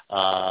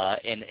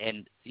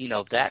 And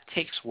that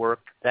takes work.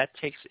 That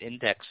takes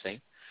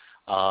indexing.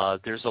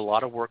 There's a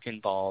lot of work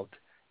involved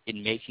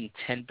in making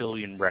 10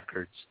 billion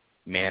records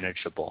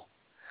manageable.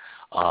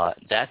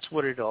 That's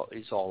what it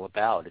is all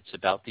about. It's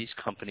about these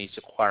companies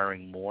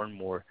acquiring more and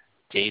more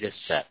data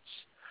sets.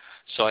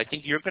 So I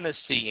think you're going to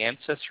see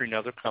Ancestry and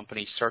other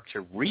companies start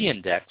to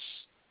re-index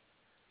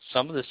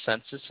some of the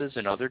censuses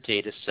and other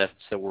data sets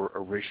that were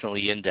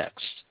originally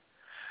indexed.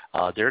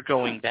 They're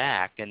going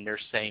back and they're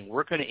saying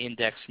we're going to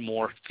index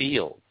more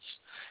fields,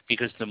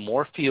 because the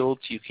more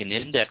fields you can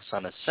index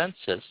on a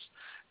census,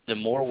 the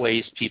more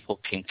ways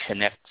people can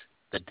connect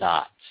the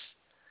dots.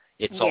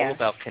 It's all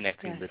about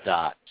connecting the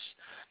dots.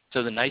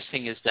 So the nice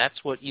thing is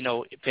that's what,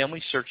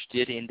 Family Search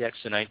did index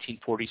the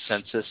 1940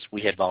 census.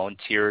 We had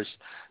volunteers.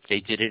 They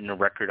did it in a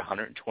record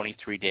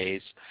 123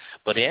 days.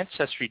 But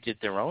Ancestry did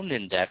their own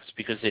index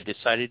because they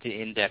decided to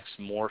index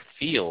more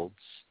fields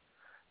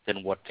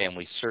than what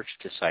Family Search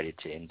decided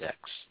to index.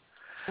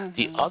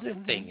 The other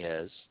thing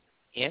is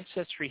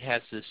Ancestry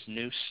has this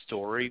new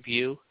story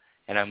view,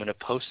 and I'm going to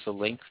post the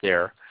link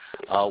there.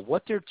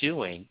 What they're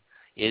doing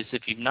is,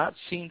 if you've not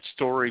seen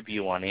story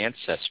view on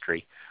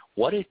Ancestry,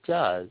 what it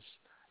does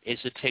is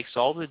it takes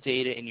all the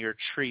data in your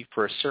tree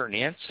for a certain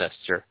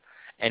ancestor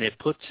and it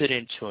puts it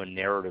into a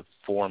narrative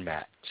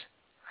format.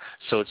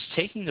 So it's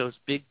taking those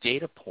big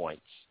data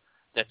points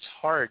that's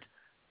hard.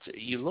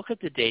 You look at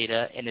the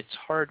data and it's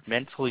hard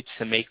mentally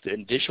to make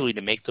and visually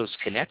to make those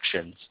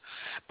connections.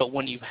 But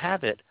when you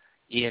have it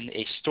in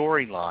a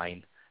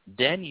storyline,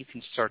 then you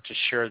can start to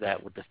share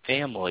that with the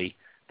family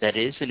that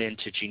isn't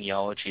into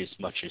genealogy as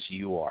much as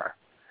you are.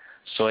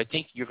 So I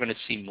think you're going to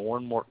see more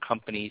and more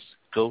companies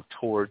go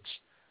towards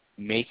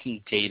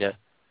making data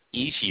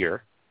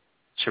easier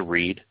to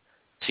read,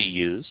 to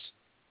use,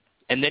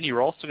 and then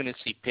you're also going to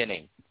see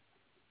pinning.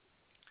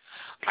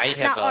 I have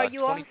now, are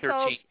you 2013.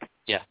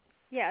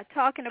 Also,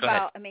 talking Go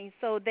about. ahead.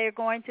 So they're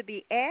going to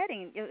be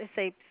adding, let's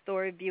say,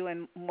 story view,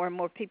 and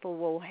more people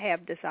will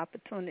have this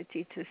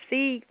opportunity to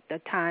see the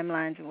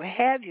timelines and what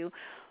have you.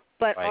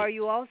 But are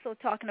you also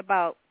talking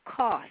about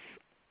costs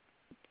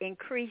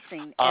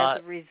increasing as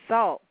a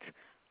result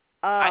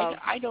of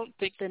I don't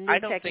think the new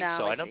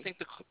technology?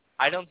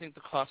 I don't think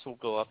the cost will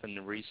go up, and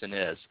the reason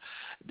is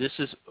this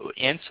is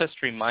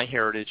Ancestry,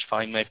 MyHeritage,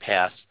 Find My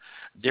Past.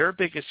 Their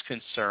biggest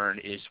concern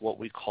is what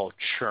we call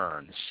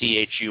churn,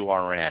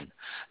 C-H-U-R-N.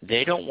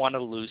 They don't want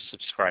to lose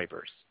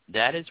subscribers.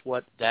 That is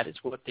what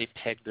they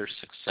peg their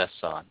success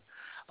on.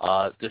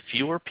 The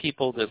fewer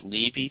people that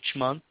leave each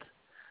month,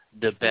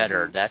 the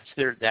better. That's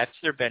their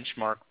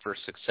benchmark for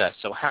success.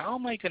 So how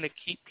am I going to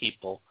keep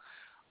people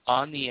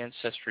on the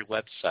Ancestry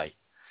website?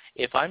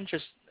 If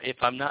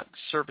I'm not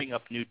serving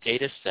up new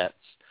data sets,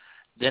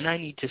 then I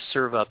need to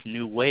serve up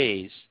new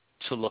ways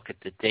to look at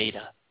the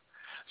data.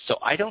 So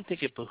I don't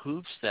think it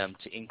behooves them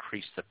to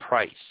increase the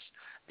price.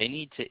 They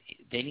need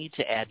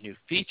to add new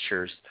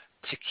features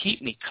to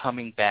keep me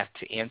coming back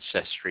to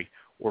Ancestry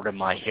or to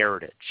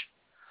MyHeritage.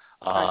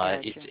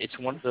 It's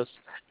one of those.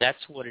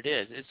 That's what it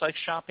is. It's like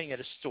shopping at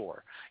a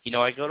store.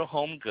 I go to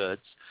Home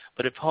Goods,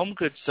 but if Home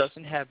Goods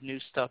doesn't have new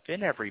stuff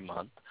in every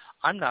month,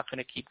 I'm not going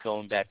to keep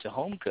going back to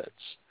Home Goods.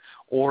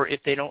 Or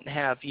if they don't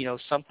have,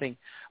 something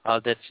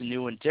that's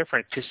new and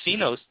different,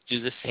 casinos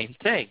do the same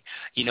thing.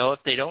 If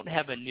they don't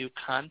have a new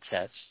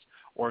contest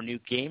or a new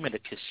game at a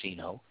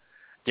casino,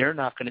 they're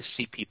not going to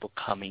see people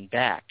coming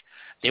back.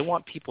 They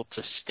want people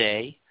to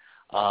stay.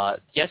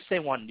 Yes, they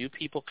want new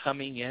people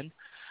coming in,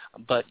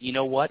 but you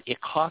know what?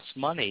 It costs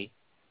money,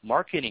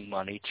 marketing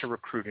money, to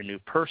recruit a new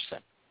person.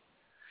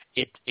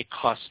 It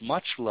costs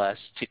much less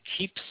to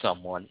keep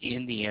someone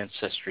in the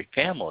Ancestry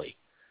family.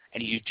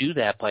 And you do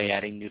that by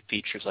adding new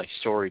features like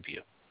Story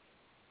View.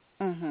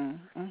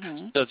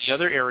 So the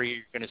other area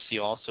you're going to see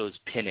also is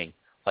pinning,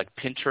 like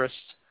Pinterest,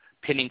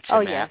 pinning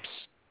to maps.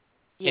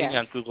 pinning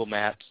on Google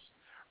Maps.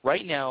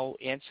 Right now,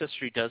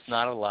 Ancestry does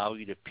not allow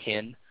you to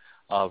pin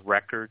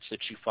records that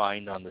you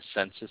find on the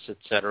census, et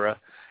cetera,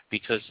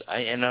 because,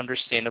 and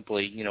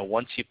understandably,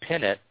 once you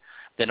pin it,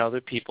 then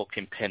other people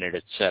can pin it,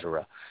 et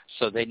cetera.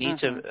 So they need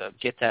to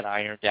get that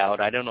ironed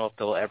out. I don't know if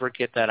they'll ever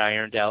get that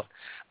ironed out,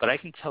 but I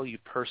can tell you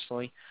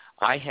personally,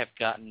 I have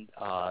gotten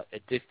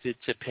addicted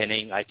to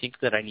pinning. I think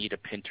that I need a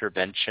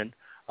pintervention,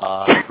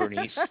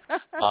 Bernice,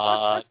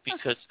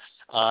 because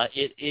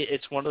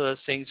it's one of those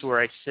things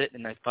where I sit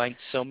and I find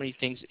so many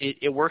things.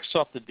 It works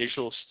off the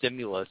visual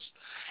stimulus,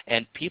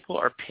 and people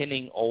are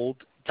pinning old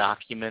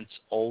documents,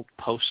 old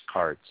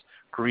postcards,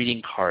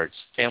 greeting cards,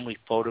 family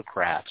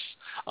photographs,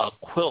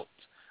 quilts.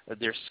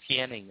 They're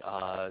scanning,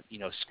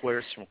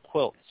 squares from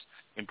quilts,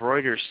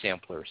 embroidery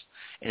samplers,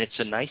 and it's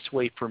a nice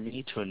way for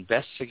me to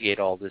investigate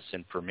all this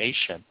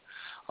information.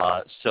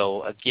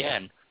 So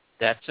again,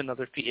 that's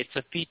another it's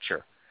a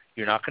feature.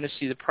 You're not going to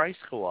see the price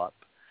go up,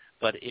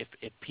 but if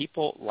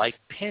people like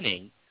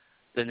pinning,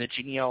 then the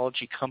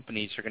genealogy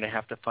companies are going to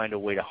have to find a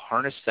way to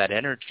harness that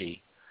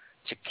energy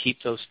to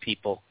keep those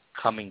people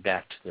coming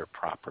back to their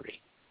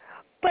property.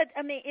 But,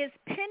 is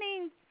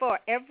pinning for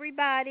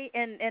everybody?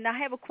 And I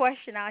have a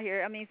question out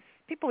here.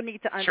 People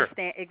need to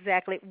understand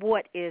exactly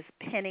what is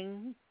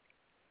pinning.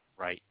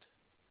 Right.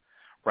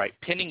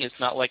 Pinning is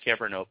not like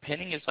Evernote.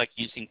 Pinning is like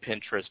using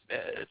Pinterest.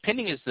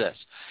 Pinning is this.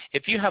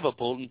 If you have a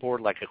bulletin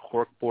board like a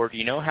cork board,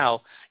 you know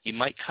how you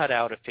might cut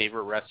out a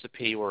favorite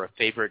recipe or a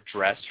favorite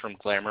dress from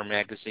Glamour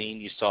magazine.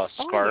 You saw a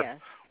scarf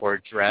or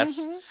a dress,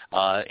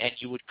 and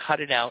you would cut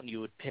it out and you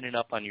would pin it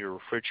up on your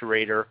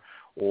refrigerator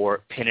or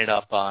pin it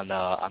up on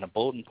a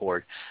bulletin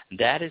board.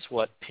 That is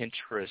what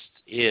Pinterest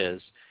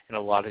is, and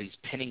a lot of these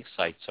pinning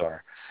sites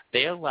are.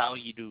 They allow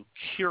you to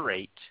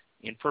curate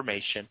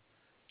information,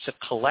 to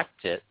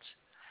collect it,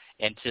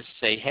 and to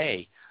say,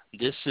 hey,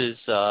 these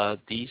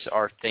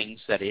are things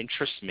that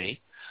interest me.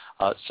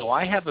 So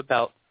I have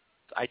about,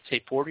 I'd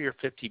say, 40 or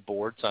 50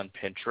 boards on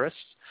Pinterest,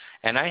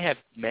 and I have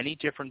many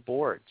different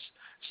boards.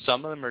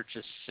 Some of them are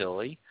just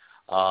silly,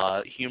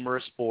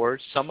 humorous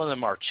boards. Some of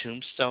them are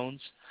tombstones.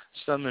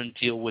 Some of them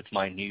deal with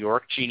my New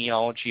York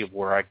genealogy of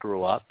where I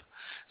grew up.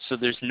 So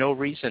there's no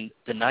reason.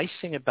 The nice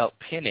thing about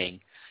pinning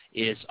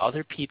is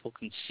other people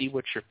can see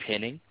what you're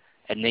pinning,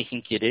 and they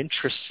can get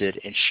interested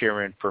and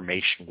share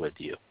information with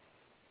you.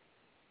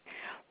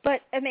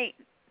 But,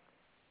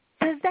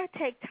 does that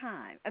take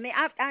time? I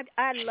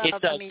love, it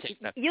does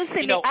take time. You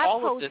see me,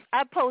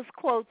 I post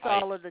quotes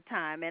all of the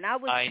time, and I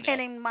was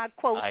pinning my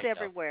quotes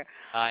everywhere.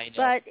 I know.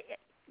 But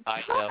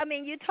I know.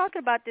 You talk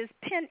about this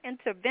pin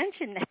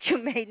intervention that you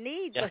may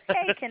need, but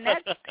hey,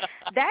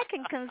 that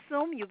can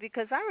consume you,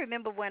 because I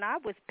remember when I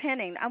was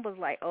pinning, I was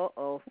like,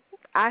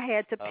 I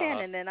had to pin,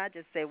 and then I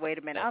just said, wait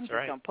a minute, I'm just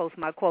going to post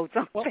my quotes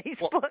on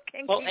Facebook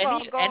and keep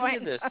on going. Any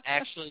of this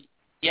actually,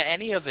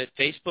 any of it,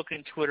 Facebook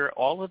and Twitter,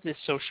 all of this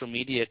social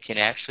media can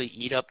actually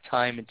eat up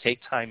time and take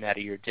time out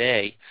of your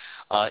day.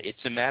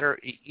 It's a matter,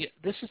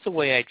 this is the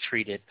way I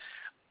treat it.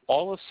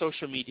 All of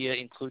social media,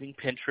 including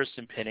Pinterest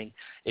and pinning,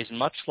 is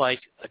much like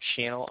a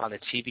channel on a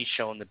TV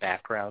show in the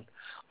background.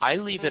 I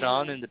leave it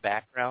on in the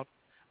background,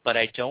 but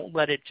I don't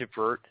let it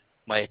divert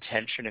my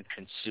attention and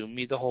consume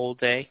me the whole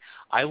day.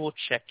 I will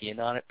check in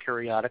on it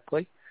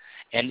periodically,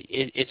 and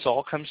it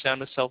all comes down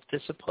to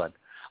self-discipline.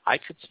 I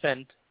could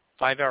spend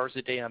 5 hours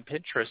a day on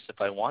Pinterest if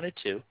I wanted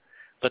to,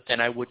 but then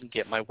I wouldn't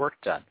get my work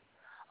done.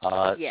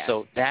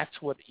 So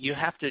that's what you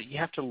have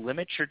to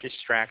limit your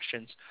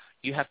distractions.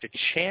 You have to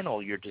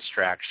channel your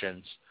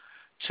distractions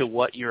to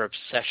what your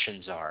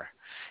obsessions are.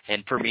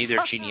 And for me,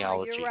 they're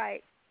genealogy. You're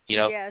right.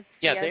 Yes,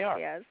 they are.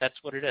 Yes. That's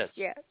what it is.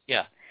 Yes.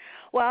 Yeah.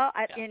 Well,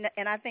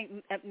 and I think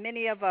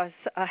many of us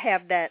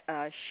have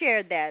that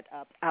shared that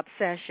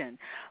obsession.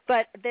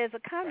 But there's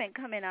a comment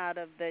coming out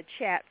of the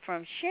chat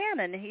from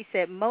Shannon. He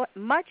said,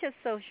 much of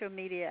social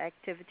media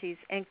activities,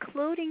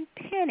 including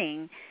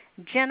pinning,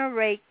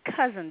 generate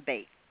cousin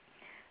bait.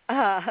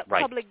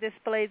 Public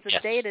displays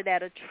of data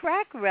that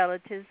attract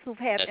relatives who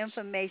have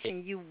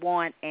information you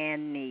want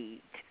and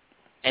need.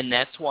 And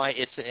that's why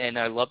and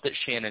I love that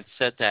Shannon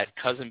said that.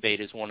 Cousin bait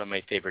is one of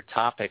my favorite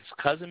topics.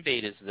 Cousin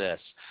bait is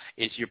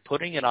you're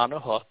putting it on a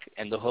hook,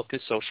 and the hook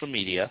is social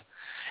media,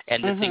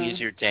 and the thing is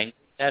you're dangling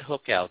that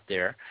hook out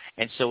there,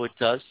 and so it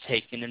does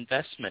take an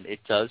investment.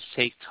 It does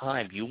take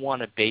time. You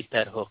want to bait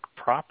that hook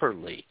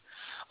properly.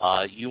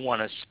 You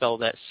want to spell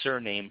that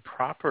surname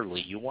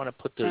properly. You want to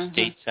put those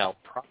dates out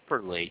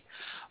properly,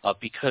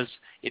 because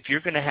if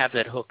you're going to have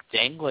that hook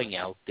dangling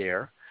out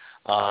there,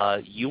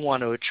 you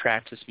want to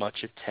attract as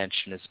much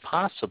attention as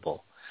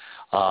possible.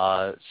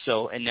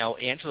 And now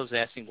Angela's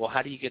asking, well,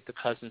 how do you get the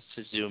cousins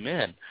to zoom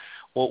in?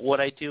 Well, what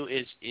I do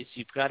is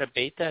you've got to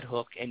bait that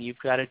hook, and you've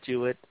got to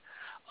do it.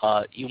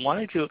 You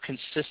want to do it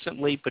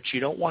consistently, but you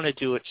don't want to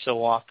do it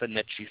so often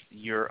that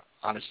you're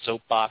on a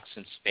soapbox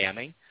and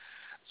spamming.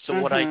 So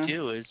what I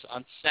do is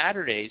on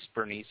Saturdays,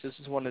 Bernice, this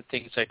is one of the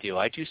things I do.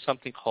 I do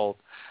something called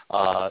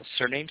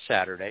Surname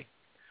Saturday,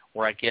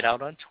 where I get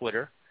out on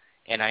Twitter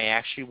and I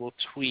actually will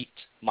tweet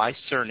my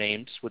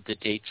surnames with the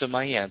dates of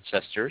my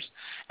ancestors,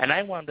 and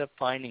I wound up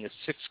finding a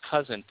sixth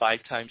cousin 5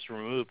 times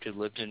removed who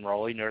lived in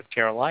Raleigh, North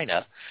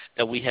Carolina,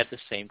 that we had the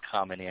same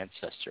common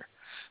ancestor.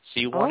 So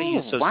you want to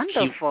use those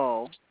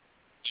wonderful.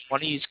 You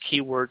want to use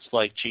keywords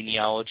like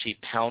genealogy,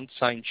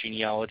 #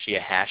 genealogy,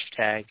 a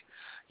hashtag.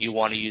 You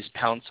want to use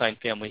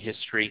 # family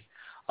history.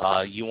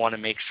 You want to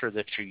make sure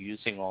that you're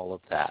using all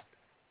of that.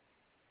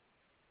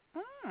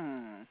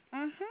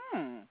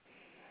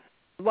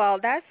 Well,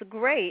 that's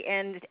great.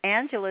 And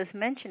Angela's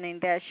mentioning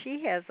that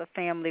she has a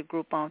family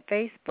group on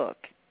Facebook.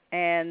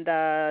 And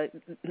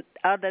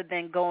other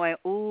than going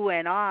ooh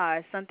and ah,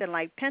 something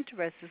like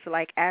Pinterest is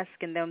like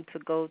asking them to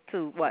go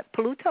to, what,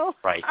 Pluto?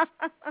 Right.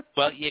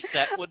 Well,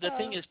 well, the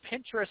thing is,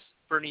 Pinterest,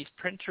 Bernice,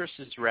 Pinterest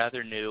is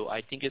rather new.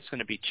 I think it's going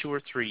to be 2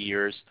 or 3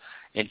 years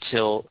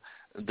until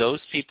those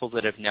people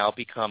that have now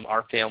become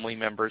our family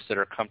members that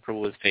are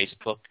comfortable with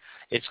Facebook,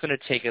 it's going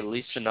to take at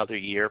least another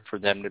year for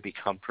them to be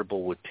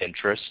comfortable with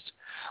Pinterest.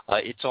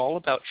 It's all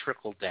about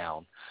trickle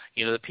down.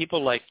 You know, the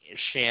people like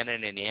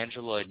Shannon and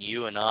Angela and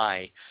you and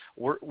I,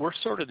 we're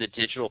sort of the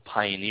digital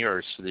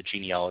pioneers for the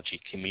genealogy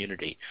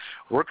community.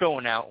 We're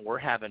going out and we're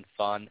having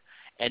fun,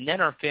 and then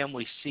our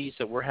family sees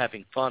that we're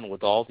having fun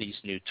with all these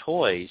new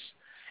toys,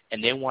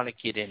 and they want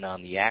to get in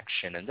on the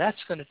action, and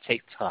that's going to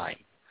take time.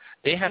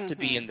 They have to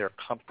be in their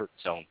comfort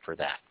zone for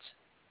that.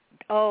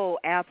 Oh,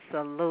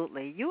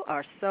 absolutely. You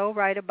are so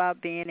right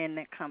about being in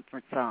the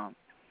comfort zone.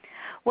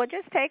 Well,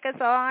 just take us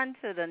on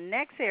to the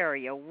next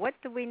area. What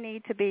do we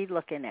need to be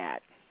looking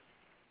at?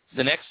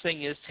 The next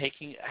thing is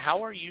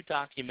how are you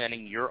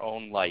documenting your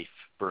own life,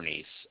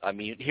 Bernice? I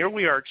mean, here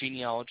we are,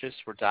 genealogists.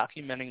 We're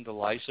documenting the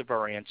lives of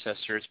our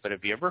ancestors, but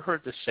have you ever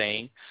heard the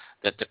saying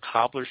that the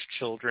cobbler's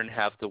children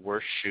have the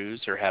worst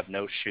shoes or have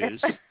no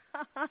shoes?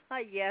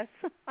 Yes.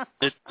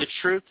 The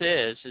truth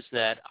is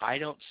that I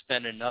don't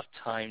spend enough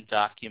time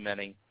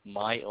documenting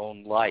my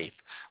own life.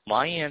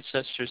 My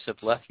ancestors have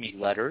left me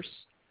letters.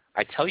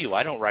 I tell you,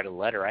 I don't write a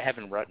letter. I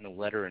haven't written a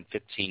letter in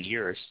 15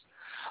 years.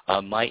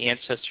 My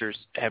ancestors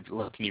have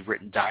left me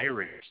written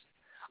diaries.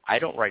 I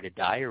don't write a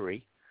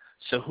diary.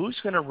 So who's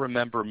going to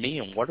remember me,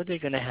 and what are they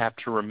going to have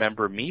to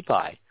remember me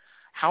by?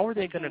 How are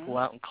they going to go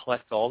out and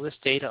collect all this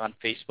data on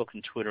Facebook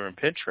and Twitter and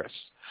Pinterest?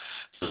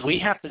 So we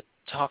have to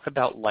talk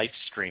about life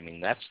streaming.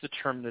 That's the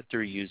term that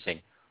they're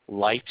using,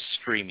 life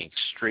streaming,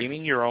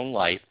 streaming your own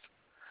life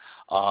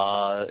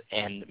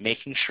and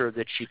making sure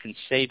that you can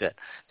save it.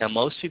 Now,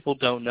 most people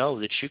don't know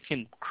that you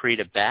can create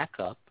a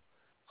backup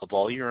of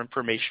all your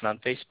information on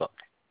Facebook.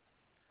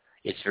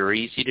 It's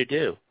very easy to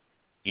do.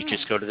 You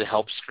just go to the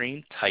help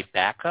screen, type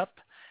backup,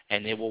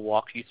 and they will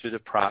walk you through the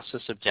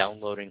process of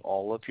downloading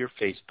all of your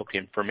Facebook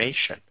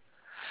information.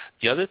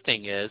 The other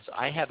thing is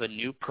I have a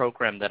new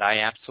program that I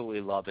absolutely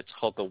love. It's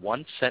called the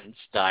One Sentence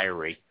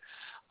Diary,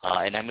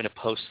 and I'm going to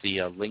post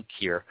the link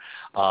here.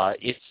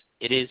 It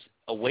is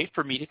a way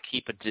for me to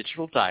keep a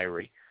digital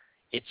diary.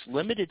 It's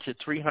limited to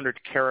 300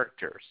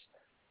 characters.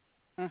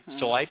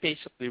 So I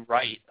basically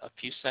write a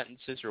few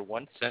sentences or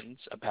one sentence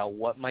about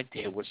what my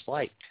day was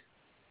like.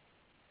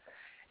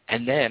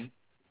 And then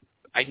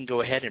I can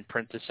go ahead and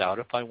print this out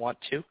if I want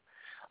to.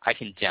 I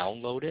can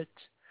download it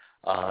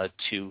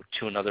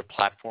to another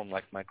platform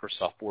like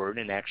Microsoft Word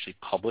and actually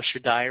publish a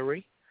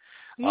diary.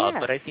 Yes.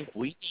 But I think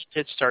we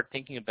need to start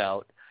thinking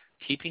about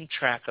keeping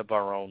track of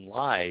our own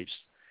lives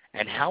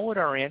and how would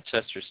our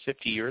ancestors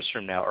 50 years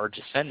from now, our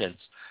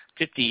descendants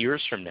 50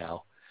 years from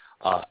now,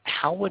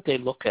 how would they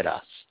look at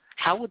us?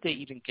 How would they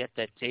even get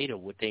that data?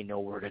 Would they know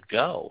where to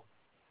go?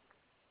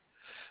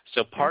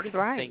 So part of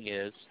the thing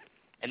is,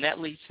 and that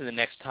leads to the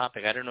next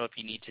topic. I don't know if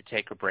you need to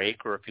take a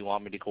break or if you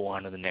want me to go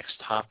on to the next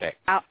topic.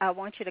 I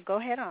want you to go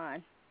ahead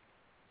on.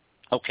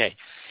 Okay.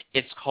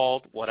 It's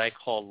called what I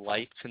call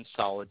life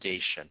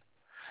consolidation.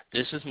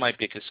 This is my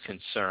biggest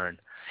concern.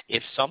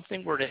 If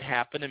something were to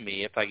happen to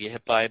me, if I get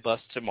hit by a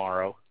bus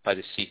tomorrow by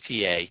the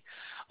CTA,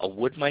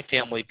 would my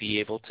family be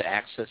able to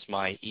access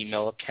my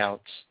email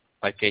accounts,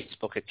 my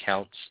Facebook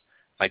accounts,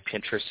 my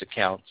Pinterest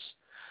accounts?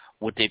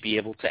 Would they be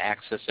able to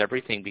access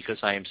everything because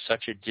I am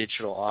such a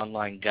digital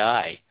online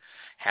guy?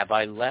 Have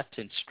I left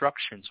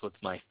instructions with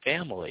my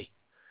family?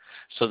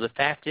 So the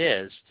fact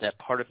is that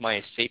part of my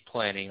estate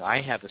planning,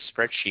 I have a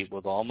spreadsheet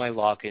with all my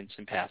logins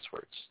and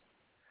passwords.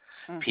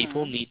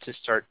 People need to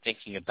start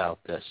thinking about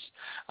this.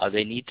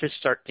 They need to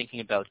start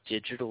thinking about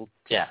digital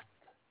death.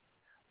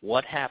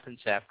 What happens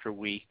after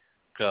we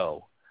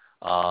go?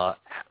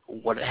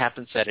 What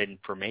happens to that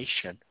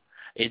information?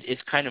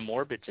 It's kind of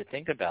morbid to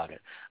think about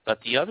it. But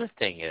the other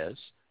thing is,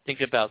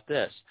 think about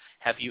this.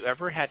 Have you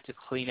ever had to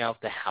clean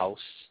out the house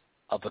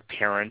of a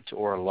parent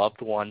or a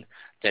loved one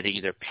that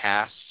either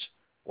passed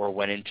or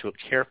went into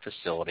a care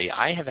facility?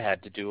 I have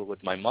had to do it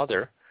with my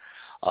mother.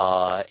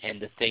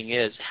 And the thing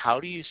is, how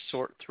do you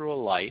sort through a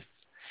life?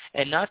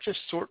 And not just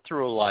sort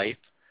through a life,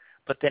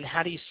 but then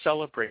how do you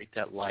celebrate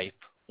that life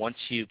once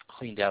you've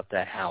cleaned out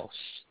that house?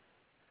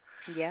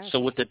 Yes. So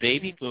with the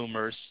baby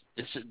boomers,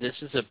 this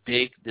is a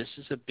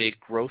big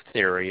growth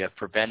area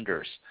for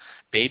vendors.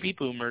 Baby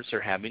boomers are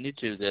having to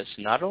do this.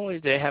 Not only are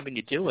they having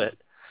to do it,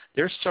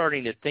 they're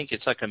starting to think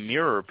it's like a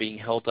mirror being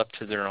held up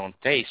to their own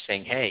face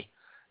saying, hey,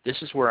 this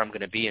is where I'm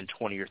going to be in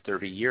 20 or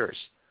 30 years.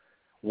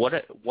 What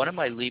am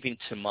I leaving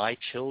to my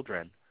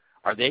children?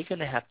 Are they going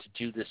to have to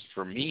do this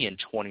for me in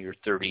 20 or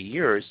 30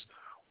 years,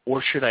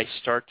 or should I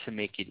start to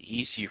make it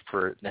easier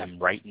for them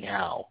right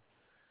now?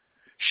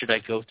 Should I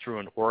go through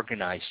and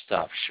organize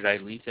stuff? Should I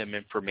leave them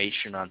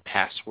information on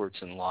passwords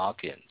and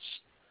logins?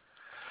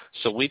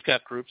 So we've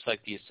got groups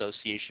like the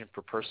Association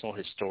for Personal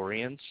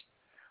Historians,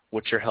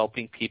 which are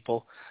helping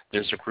people.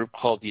 There's a group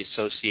called the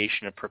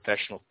Association of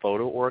Professional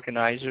Photo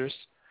Organizers,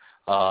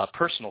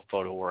 Personal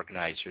Photo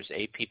Organizers,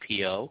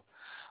 APPO.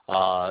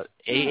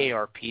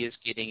 AARP is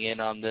getting in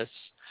on this.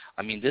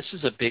 I mean, this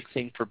is a big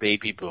thing for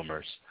baby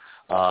boomers.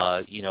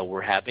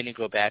 We're having to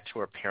go back to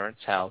our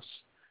parents' house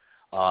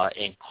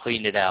and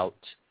clean it out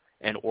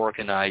and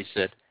organize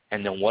it.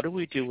 And then what do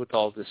we do with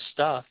all this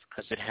stuff?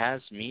 Because it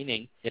has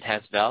meaning, it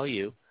has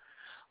value.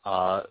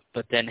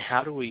 But then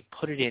how do we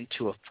put it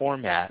into a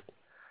format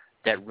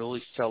that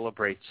really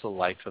celebrates the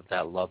life of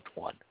that loved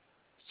one?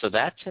 So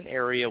that's an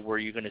area where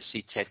you're going to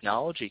see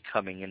technology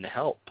coming in to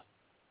help.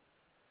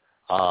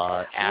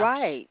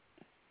 Right.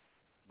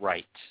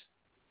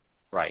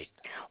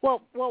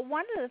 Well,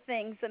 one of the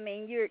things, I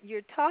mean,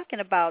 you're talking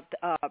about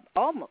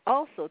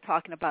also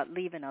talking about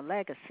leaving a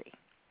legacy.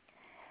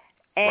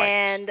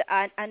 And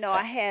I know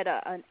I had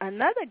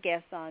another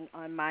guest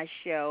on my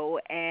show,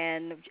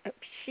 and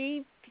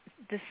she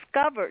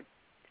discovered,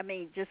 I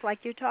mean, just like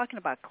you're talking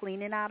about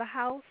cleaning out a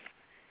house,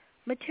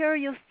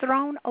 materials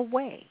thrown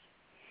away.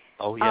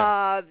 Oh,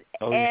 yeah.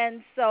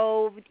 And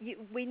so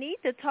we need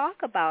to talk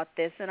about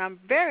this, and I'm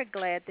very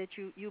glad that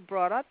you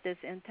brought up this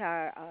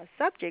entire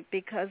subject,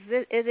 because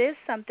it is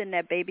something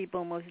that baby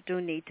boomers do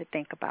need to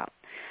think about.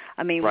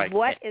 I mean,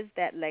 what is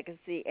that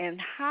legacy,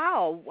 and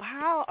how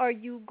are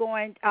you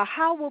going,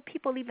 how will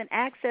people even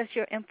access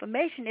your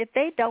information if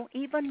they don't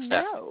even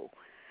know?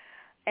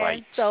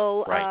 And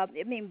so, I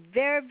mean,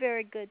 very,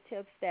 very good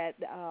tips that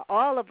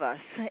all of us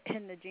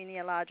in the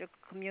genealogical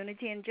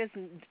community and just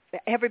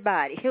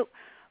everybody,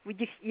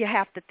 you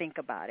have to think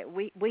about it.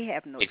 We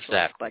have no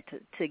choice but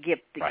to give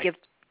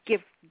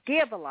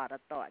a lot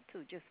of thought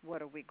to just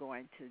what are we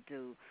going to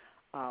do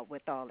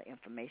with all the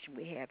information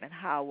we have, and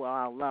how will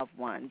our loved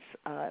ones,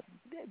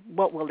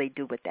 what will they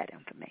do with that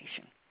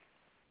information?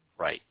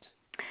 Right.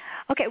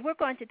 Okay, we're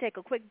going to take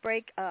a quick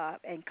break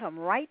and come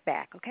right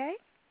back, okay?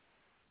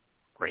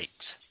 Great.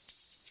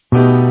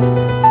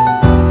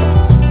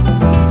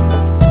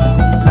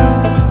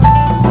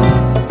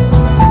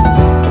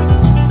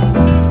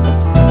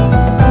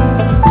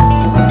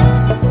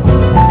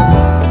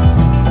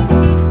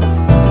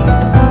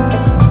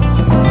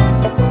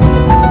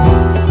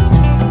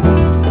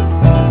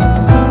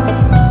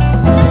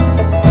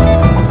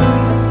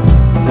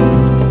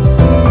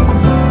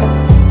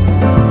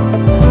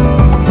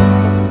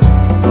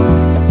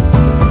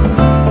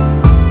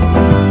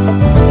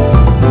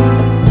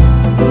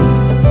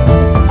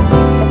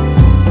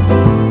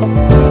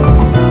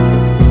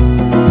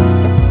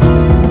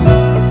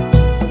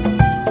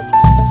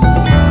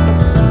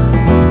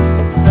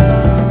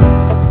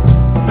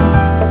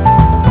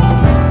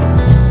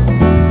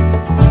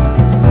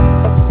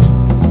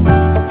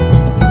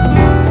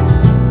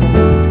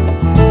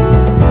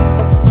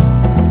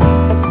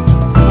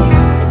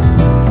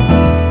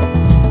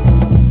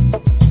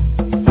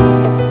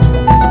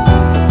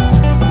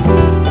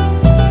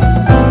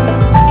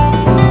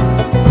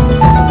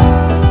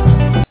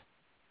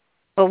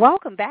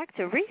 Welcome back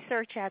to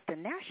Research at the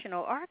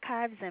National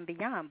Archives and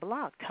Beyond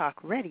Blog Talk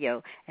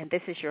Radio. And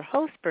this is your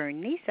host,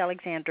 Bernice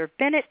Alexander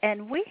Bennett,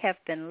 and we have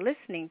been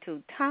listening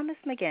to Thomas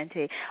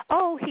MacEntee.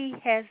 Oh, he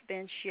has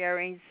been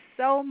sharing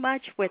so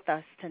much with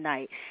us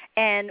tonight.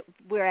 And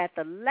we're at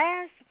the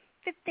last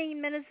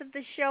 15 minutes of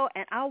the show,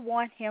 and I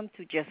want him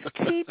to just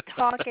keep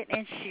talking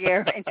and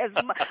sharing as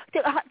much.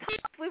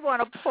 We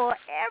want to pull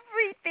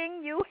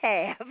everything you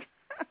have.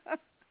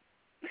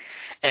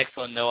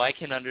 Excellent. No, I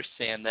can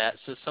understand that.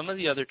 So some of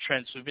the other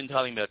trends, we've been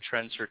talking about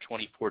trends for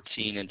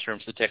 2014 in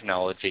terms of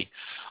technology.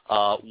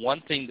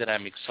 One thing that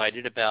I'm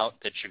excited about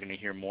that you're going to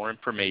hear more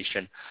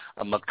information,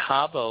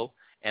 Macavo,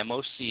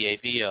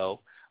 M-O-C-A-V-O,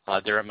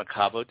 they're at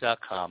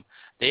macavo.com.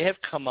 They have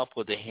come up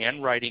with a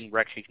handwriting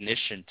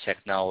recognition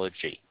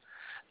technology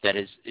that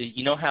is,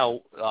 you know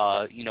how,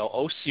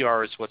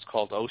 OCR is what's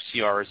called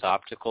OCR is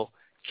optical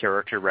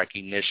character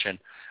recognition.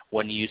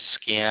 When you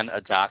scan a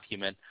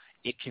document,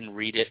 it can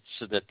read it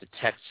so that the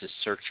text is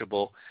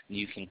searchable and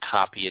you can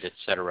copy it,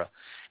 etc.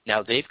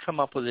 Now, they've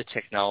come up with a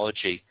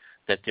technology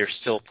that they're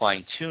still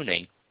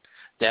fine-tuning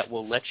that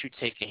will let you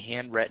take a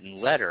handwritten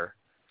letter,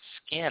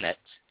 scan it,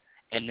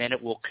 and then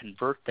it will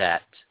convert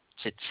that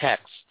to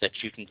text that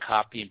you can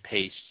copy and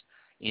paste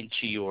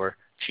into your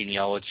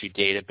genealogy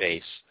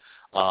database.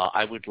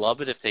 I would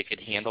love it if they could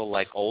handle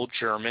like old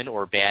German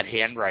or bad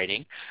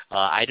handwriting.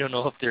 I don't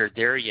know if they're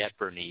there yet,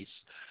 Bernice.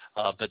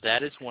 But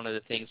that is one of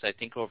the things I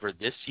think over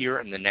this year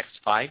and the next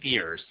 5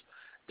 years,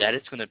 that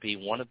is going to be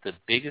one of the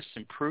biggest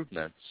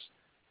improvements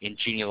in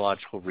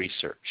genealogical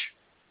research.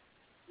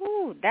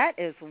 Ooh, that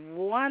is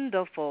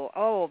wonderful.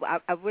 Oh,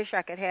 I wish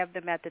I could have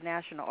them at the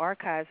National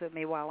Archives with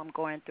me while I'm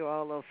going through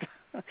all those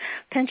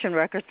pension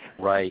records.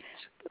 Right.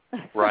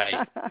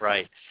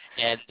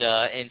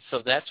 And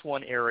so that's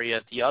one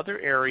area. The other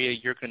area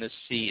you're going to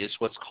see is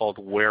what's called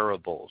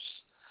wearables.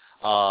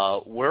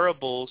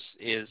 Wearables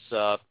is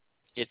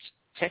it's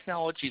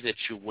technology that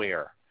you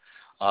wear.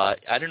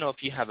 I don't know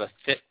if you have a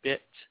Fitbit.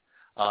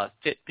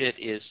 Fitbit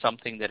is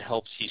something that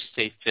helps you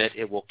stay fit.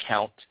 It will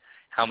count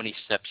how many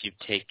steps you've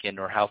taken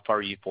or how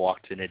far you've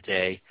walked in a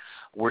day.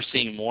 We're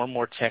seeing more and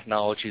more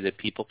technology that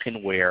people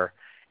can wear,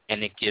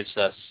 and it gives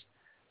us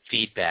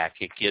feedback.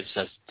 It gives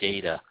us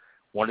data.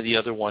 One of the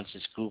other ones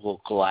is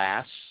Google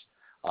Glass,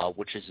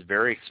 which is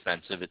very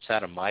expensive. It's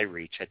out of my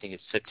reach. I think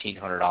it's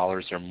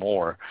 $1,500 or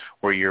more,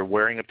 where you're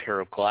wearing a pair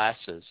of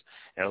glasses,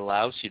 and it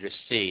allows you to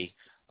see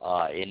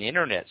an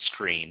internet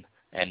screen,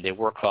 and they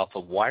work off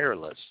of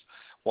wireless.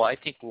 Well, I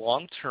think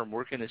long-term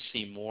we're going to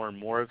see more and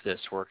more of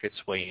this work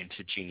its way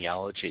into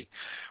genealogy,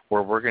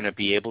 where we're going to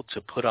be able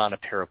to put on a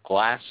pair of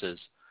glasses,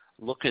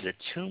 look at a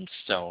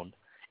tombstone,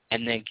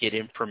 and then get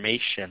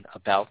information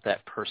about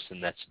that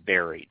person that's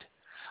buried.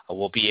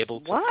 We'll be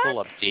able to pull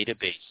up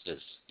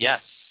databases.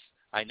 Yes,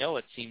 I know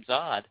it seems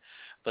odd,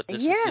 but this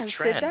is the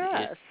trend.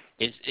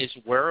 It does.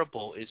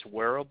 Wearable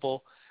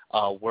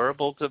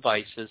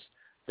devices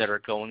that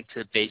are going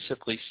to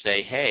basically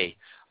say, hey,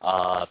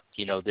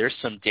 there's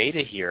some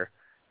data here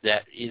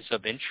that is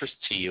of interest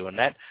to you. And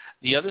that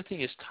the other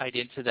thing is tied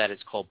into that is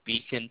called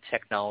beacon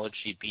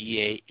technology,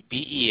 B-E-A-C-O-N.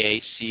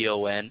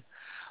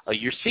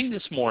 You're seeing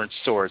this more in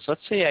stores.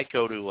 Let's say I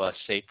go to a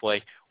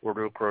Safeway or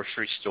to a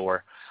grocery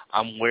store.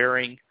 I'm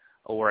wearing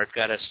or I've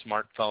got a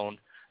smartphone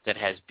that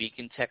has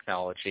beacon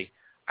technology.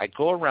 I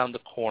go around the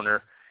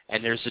corner,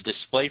 and there's a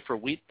display for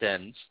wheat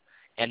thins,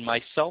 and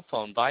my cell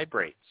phone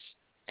vibrates,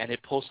 and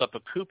it pulls up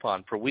a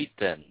coupon for wheat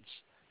thins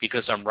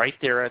because I'm right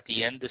there at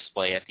the end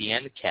display, at the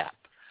end cap.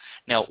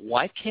 Now,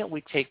 why can't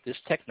we take this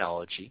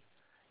technology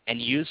and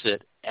use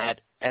it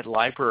at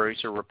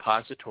libraries or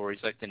repositories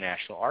like the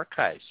National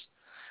Archives?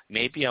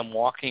 Maybe I'm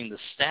walking the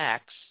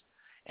stacks,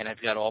 and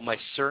I've got all my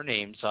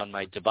surnames on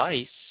my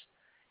device,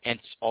 and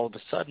all of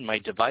a sudden my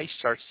device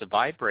starts to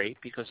vibrate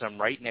because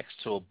I'm right next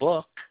to a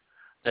book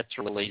that's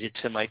related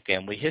to my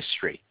family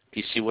history. Do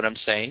you see what I'm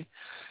saying?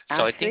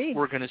 So I think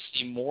we're going to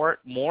see more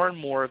and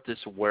more of this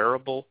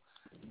wearable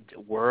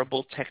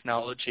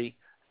technology,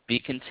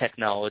 beacon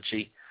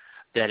technology,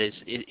 that is,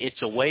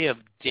 it's a way of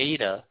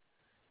data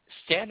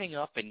standing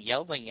up and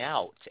yelling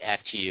out at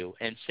you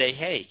and say,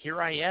 hey,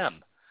 here I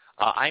am.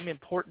 I'm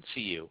important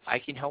to you. I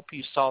can help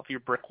you solve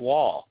your brick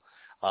wall.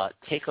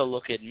 Take a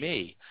look at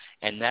me.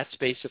 And that's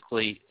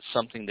basically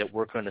something that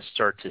we're going to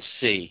start to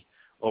see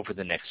over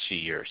the next few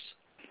years.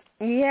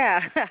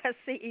 Yeah, I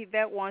see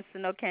Yvette wants to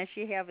know, can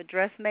she have a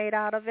dress made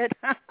out of it?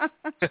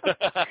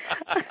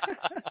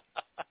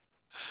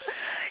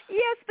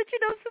 Yes, but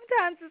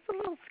sometimes it's a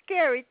little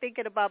scary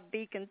thinking about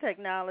beacon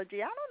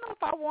technology. I don't know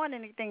if I want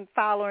anything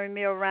following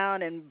me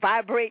around and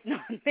vibrating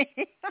on me.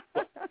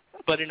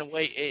 But in a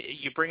way,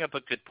 you bring up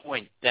a good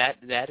point. That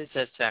is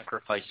a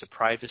sacrifice of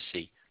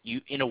privacy.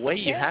 In a way,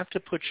 you have to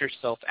put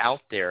yourself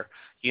out there.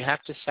 You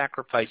have to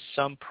sacrifice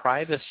some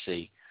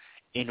privacy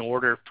in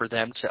order for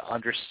them to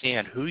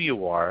understand who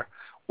you are,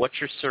 what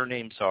your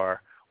surnames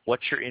are, what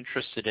you're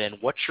interested in,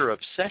 what your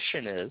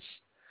obsession is,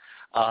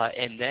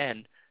 and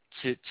then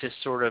to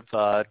sort of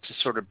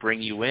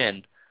bring you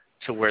in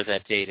to where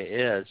that data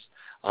is.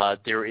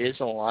 There is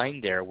a line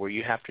there where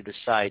you have to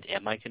decide,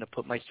 am I going to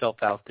put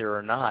myself out there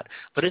or not?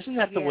 But isn't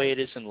that the way it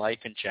is in life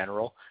in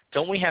general?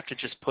 Don't we have to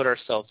just put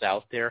ourselves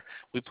out there?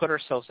 We put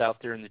ourselves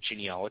out there in the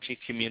genealogy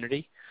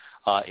community.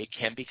 It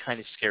can be kind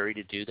of scary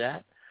to do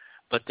that,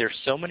 but there's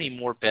so many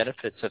more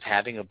benefits of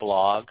having a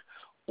blog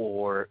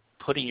or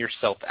putting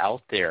yourself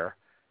out there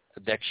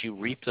that you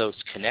reap those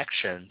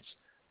connections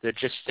than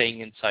just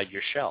staying inside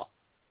your shell.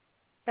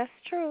 That's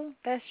true.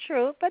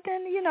 But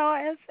then,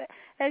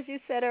 as you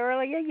said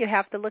earlier, you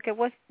have to look at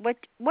what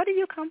are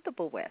you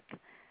comfortable with,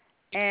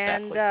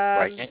 exactly.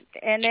 Right.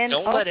 And then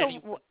don't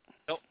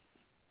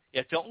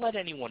let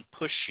anyone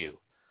push you.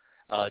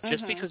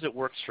 Just because it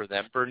works for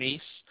them,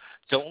 Bernice,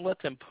 don't let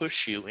them push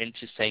you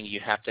into saying you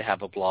have to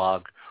have a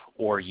blog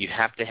or you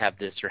have to have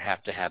this or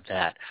have to have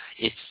that.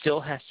 It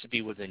still has to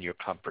be within your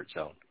comfort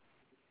zone.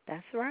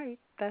 That's right.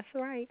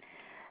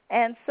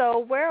 And so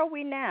where are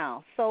we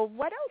now? So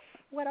what else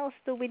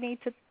do we need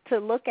to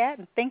look at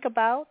and think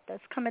about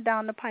that's coming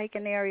down the pike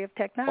in the area of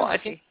technology? Well, I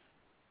think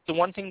the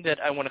one thing that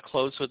I want to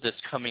close with that's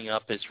coming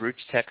up is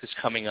Roots Tech is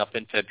coming up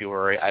in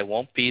February. I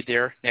won't be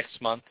there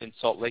next month in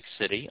Salt Lake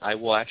City. I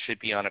will actually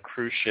be on a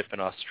cruise ship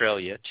in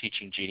Australia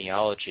teaching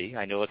genealogy.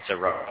 I know it's a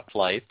rough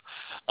life.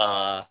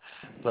 But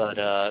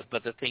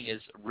the thing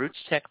is, Roots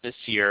Tech this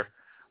year,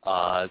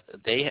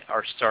 they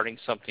are starting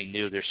something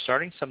new. They're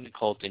starting something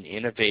called an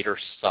Innovator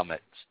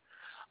Summit,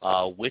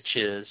 which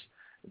is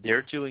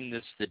they're doing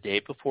this the day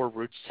before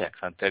Roots Tech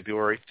on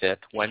February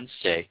 5th,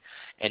 Wednesday,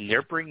 and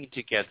they're bringing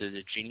together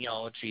the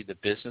genealogy, the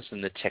business,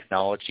 and the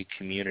technology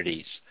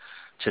communities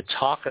to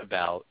talk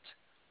about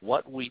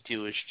what we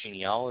do as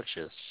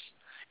genealogists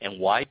and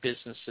why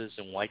businesses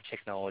and why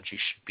technology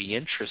should be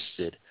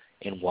interested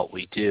in what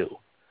we do.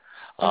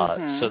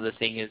 So the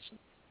thing is,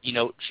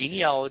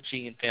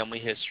 genealogy and family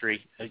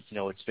history,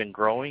 it's been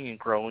growing and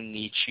growing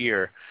each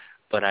year,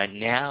 but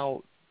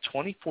now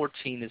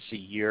 2014 is a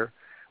year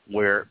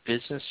where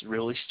business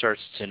really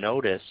starts to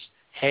notice,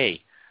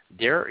 hey,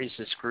 there is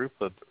this group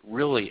of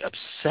really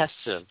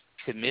obsessive,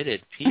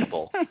 committed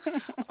people,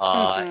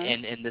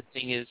 and the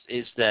thing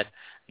is that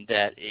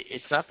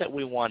it's not that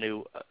we want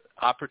to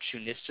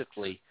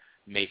opportunistically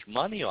make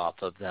money off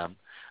of them,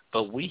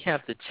 but we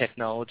have the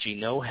technology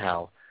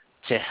know-how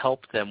to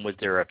help them with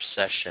their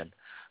obsession,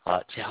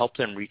 to help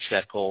them reach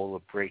that goal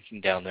of breaking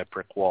down that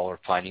brick wall or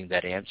finding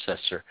that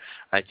ancestor.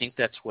 I think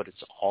that's what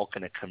it's all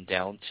going to come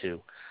down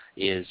to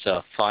is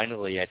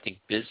finally I think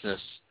business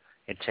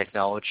and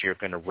technology are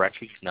going to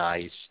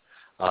recognize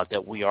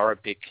that we are a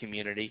big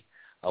community.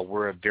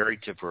 We're a very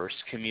diverse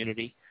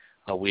community.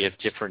 We have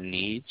different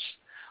needs,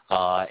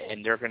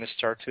 and they're going to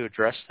start to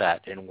address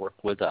that and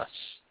work with us.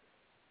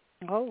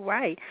 Oh,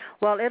 right.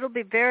 Well, it'll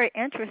be very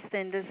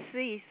interesting to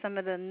see some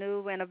of the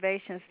new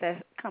innovations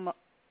that come up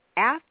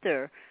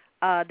after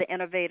the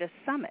Innovator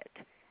Summit.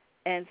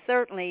 And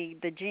certainly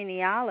the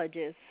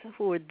genealogists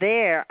who are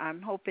there,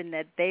 I'm hoping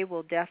that they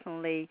will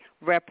definitely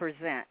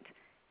represent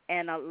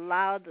and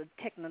allow the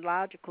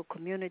technological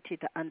community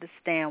to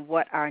understand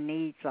what our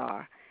needs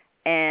are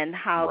and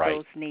how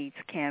those needs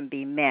can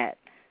be met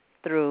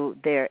through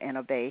their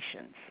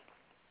innovations.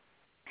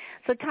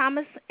 So,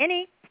 Thomas,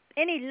 any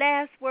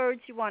last words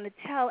you want to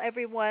tell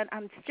everyone?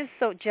 I'm just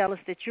so jealous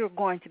that you're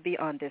going to be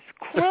on this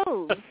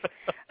cruise.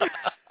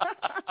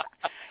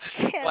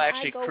 Well,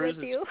 actually,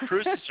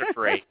 cruises are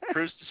great.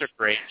 Cruises are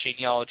great.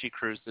 Genealogy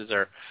cruises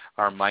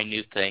are my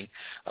new thing.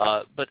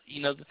 But,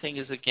 the thing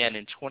is, again,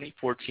 in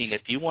 2014,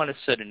 if you want to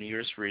set a New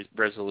Year's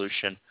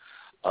resolution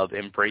of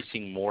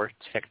embracing more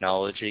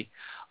technology,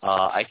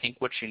 I think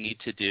what you need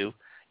to do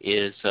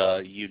is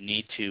you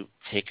need to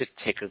take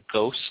a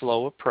go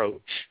slow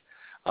approach,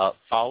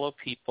 follow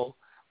people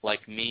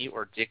like me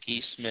or Dick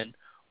Eastman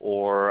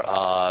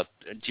or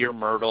Dear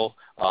Myrtle,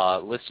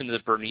 listen to the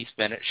Bernice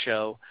Bennett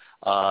show.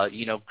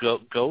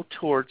 Go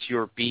towards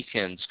your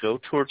beacons, go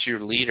towards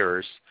your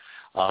leaders,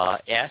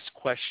 ask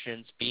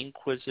questions, be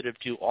inquisitive,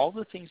 do all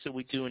the things that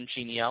we do in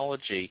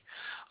genealogy,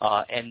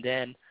 and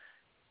then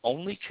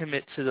only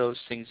commit to those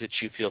things that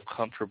you feel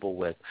comfortable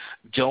with.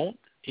 Don't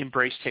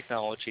embrace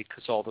technology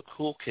because all the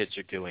cool kids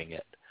are doing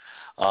it.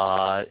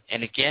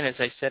 And again, as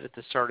I said at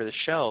the start of the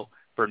show,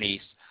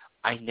 Bernice,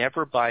 I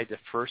never buy the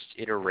first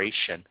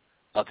iteration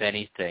of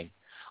anything.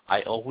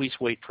 I always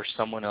wait for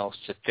someone else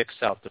to fix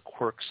out the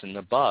quirks and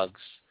the bugs,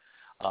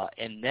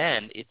 and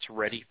then it's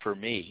ready for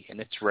me, and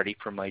it's ready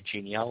for my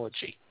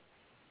genealogy.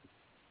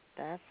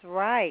 That's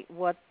right.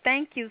 Well,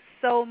 thank you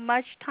so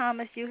much,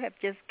 Thomas. You have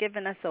just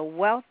given us a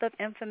wealth of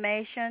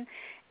information.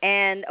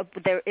 And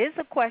there is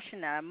a question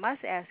that I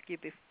must ask you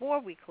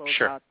before we close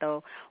out,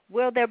 though.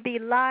 Will there be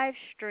live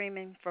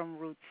streaming from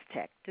Roots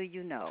Tech? Do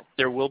you know?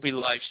 There will be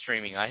live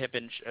streaming. I have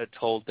been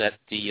told that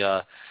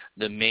the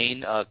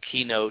main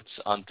keynotes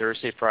on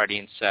Thursday, Friday,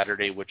 and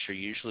Saturday, which are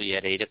usually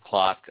at 8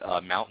 o'clock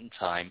Mountain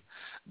Time,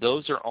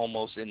 those are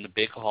almost in the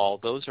big hall.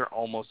 Those are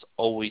almost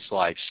always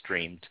live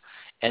streamed.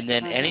 And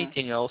then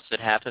anything else that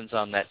happens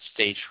on that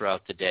stage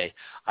throughout the day,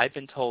 I've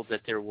been told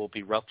that there will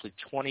be roughly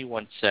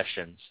 21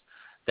 sessions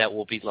that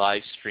will be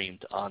live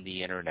streamed on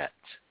the Internet.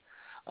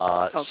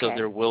 So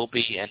there will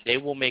be, and they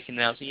will make an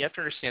announcement. You have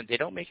to understand, they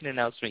don't make an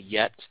announcement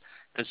yet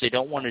because they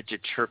don't want to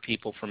deter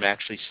people from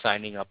actually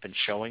signing up and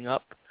showing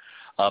up.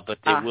 But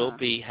they will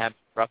have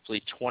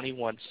roughly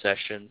 21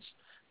 sessions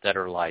that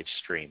are live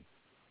streamed.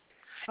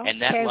 Okay,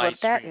 and that live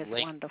that stream is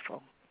link,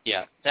 wonderful.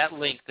 Yeah, that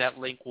link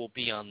will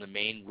be on the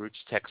main Roots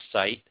Tech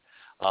site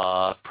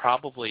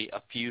probably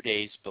a few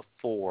days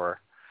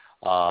before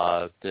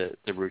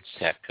the Roots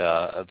Tech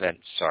event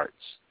starts.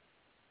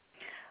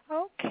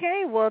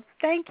 Okay, well,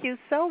 thank you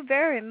so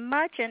very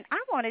much. And I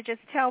want to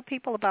just tell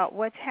people about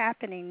what's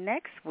happening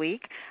next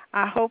week.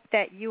 I hope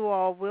that you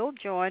all will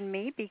join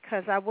me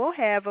because I will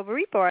have a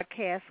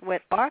rebroadcast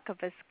with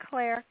archivist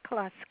Claire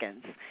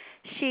Kluskens.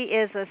 She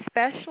is a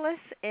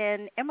specialist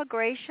in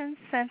immigration,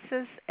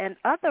 census, and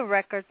other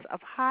records of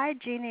high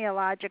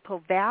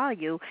genealogical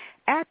value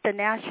at the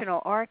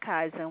National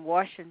Archives in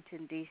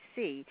Washington,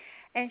 D.C.,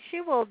 and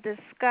she will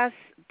discuss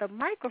the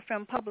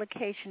microfilm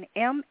publication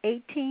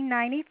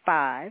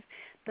M1895,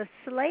 the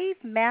slave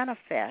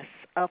manifests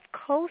of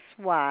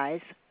coastwise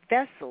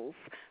vessels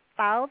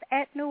filed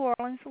at New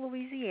Orleans,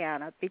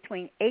 Louisiana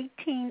between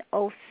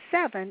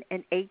 1807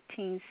 and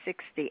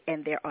 1860,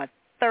 and there are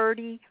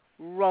 30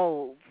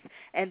 rolls.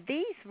 And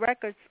these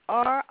records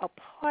are a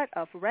part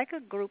of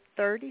Record Group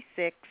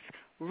 36,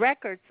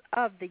 Records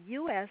of the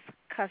U.S.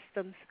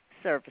 Customs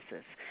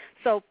Services.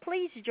 So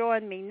please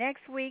join me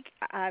next week.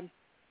 I'm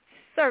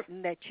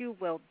certain that you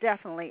will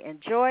definitely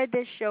enjoy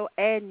this show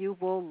and you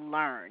will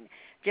learn.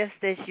 just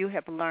as you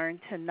have learned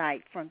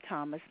tonight from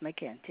Thomas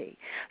MacEntee.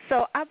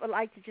 So I would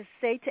like to just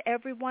say to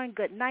everyone,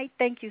 good night.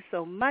 Thank you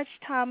so much,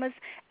 Thomas.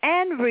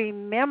 And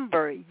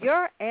remember,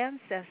 your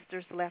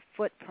ancestors left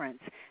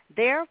footprints.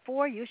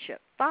 Therefore, you should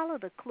follow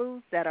the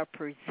clues that are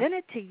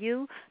presented to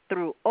you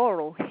through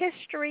oral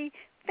history,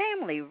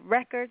 family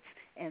records,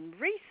 and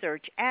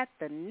research at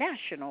the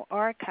National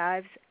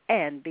Archives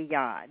and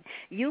beyond.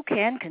 You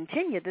can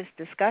continue this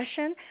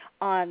discussion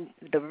on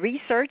the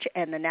Research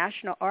and the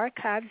National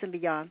Archives and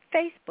Beyond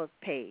Facebook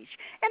page.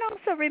 And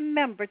also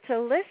remember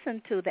to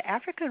listen to the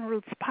African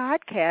Roots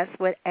podcast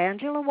with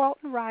Angela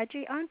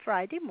Walton-Raji on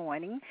Friday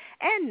morning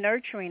and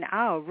Nurturing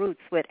Our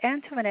Roots with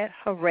Antoinette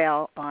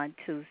Harrell on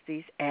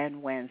Tuesdays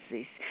and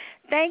Wednesdays.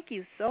 Thank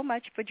you so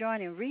much for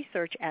joining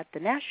Research at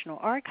the National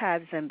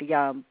Archives and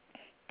Beyond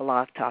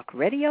Blog Talk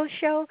Radio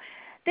Show.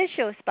 This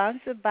show is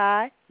sponsored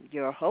by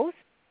your host,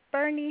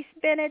 Bernice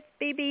Bennett,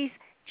 BB's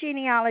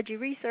Genealogy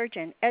Research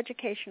and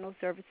Educational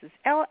Services,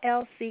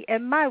 LLC,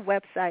 and my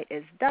website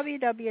is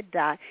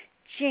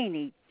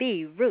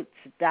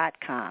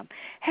www.jeanniebroots.com.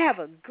 Have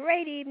a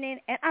great evening,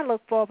 and I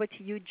look forward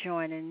to you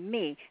joining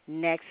me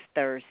next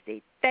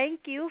Thursday.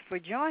 Thank you for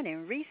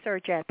joining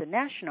Research at the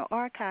National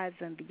Archives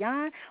and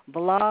Beyond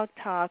Blog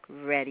Talk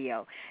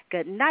Radio.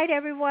 Good night,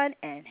 everyone,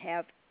 and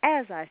have,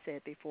 as I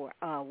said before,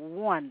 a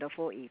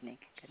wonderful evening.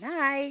 Good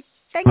night.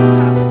 Thank you,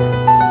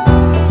 Thomas.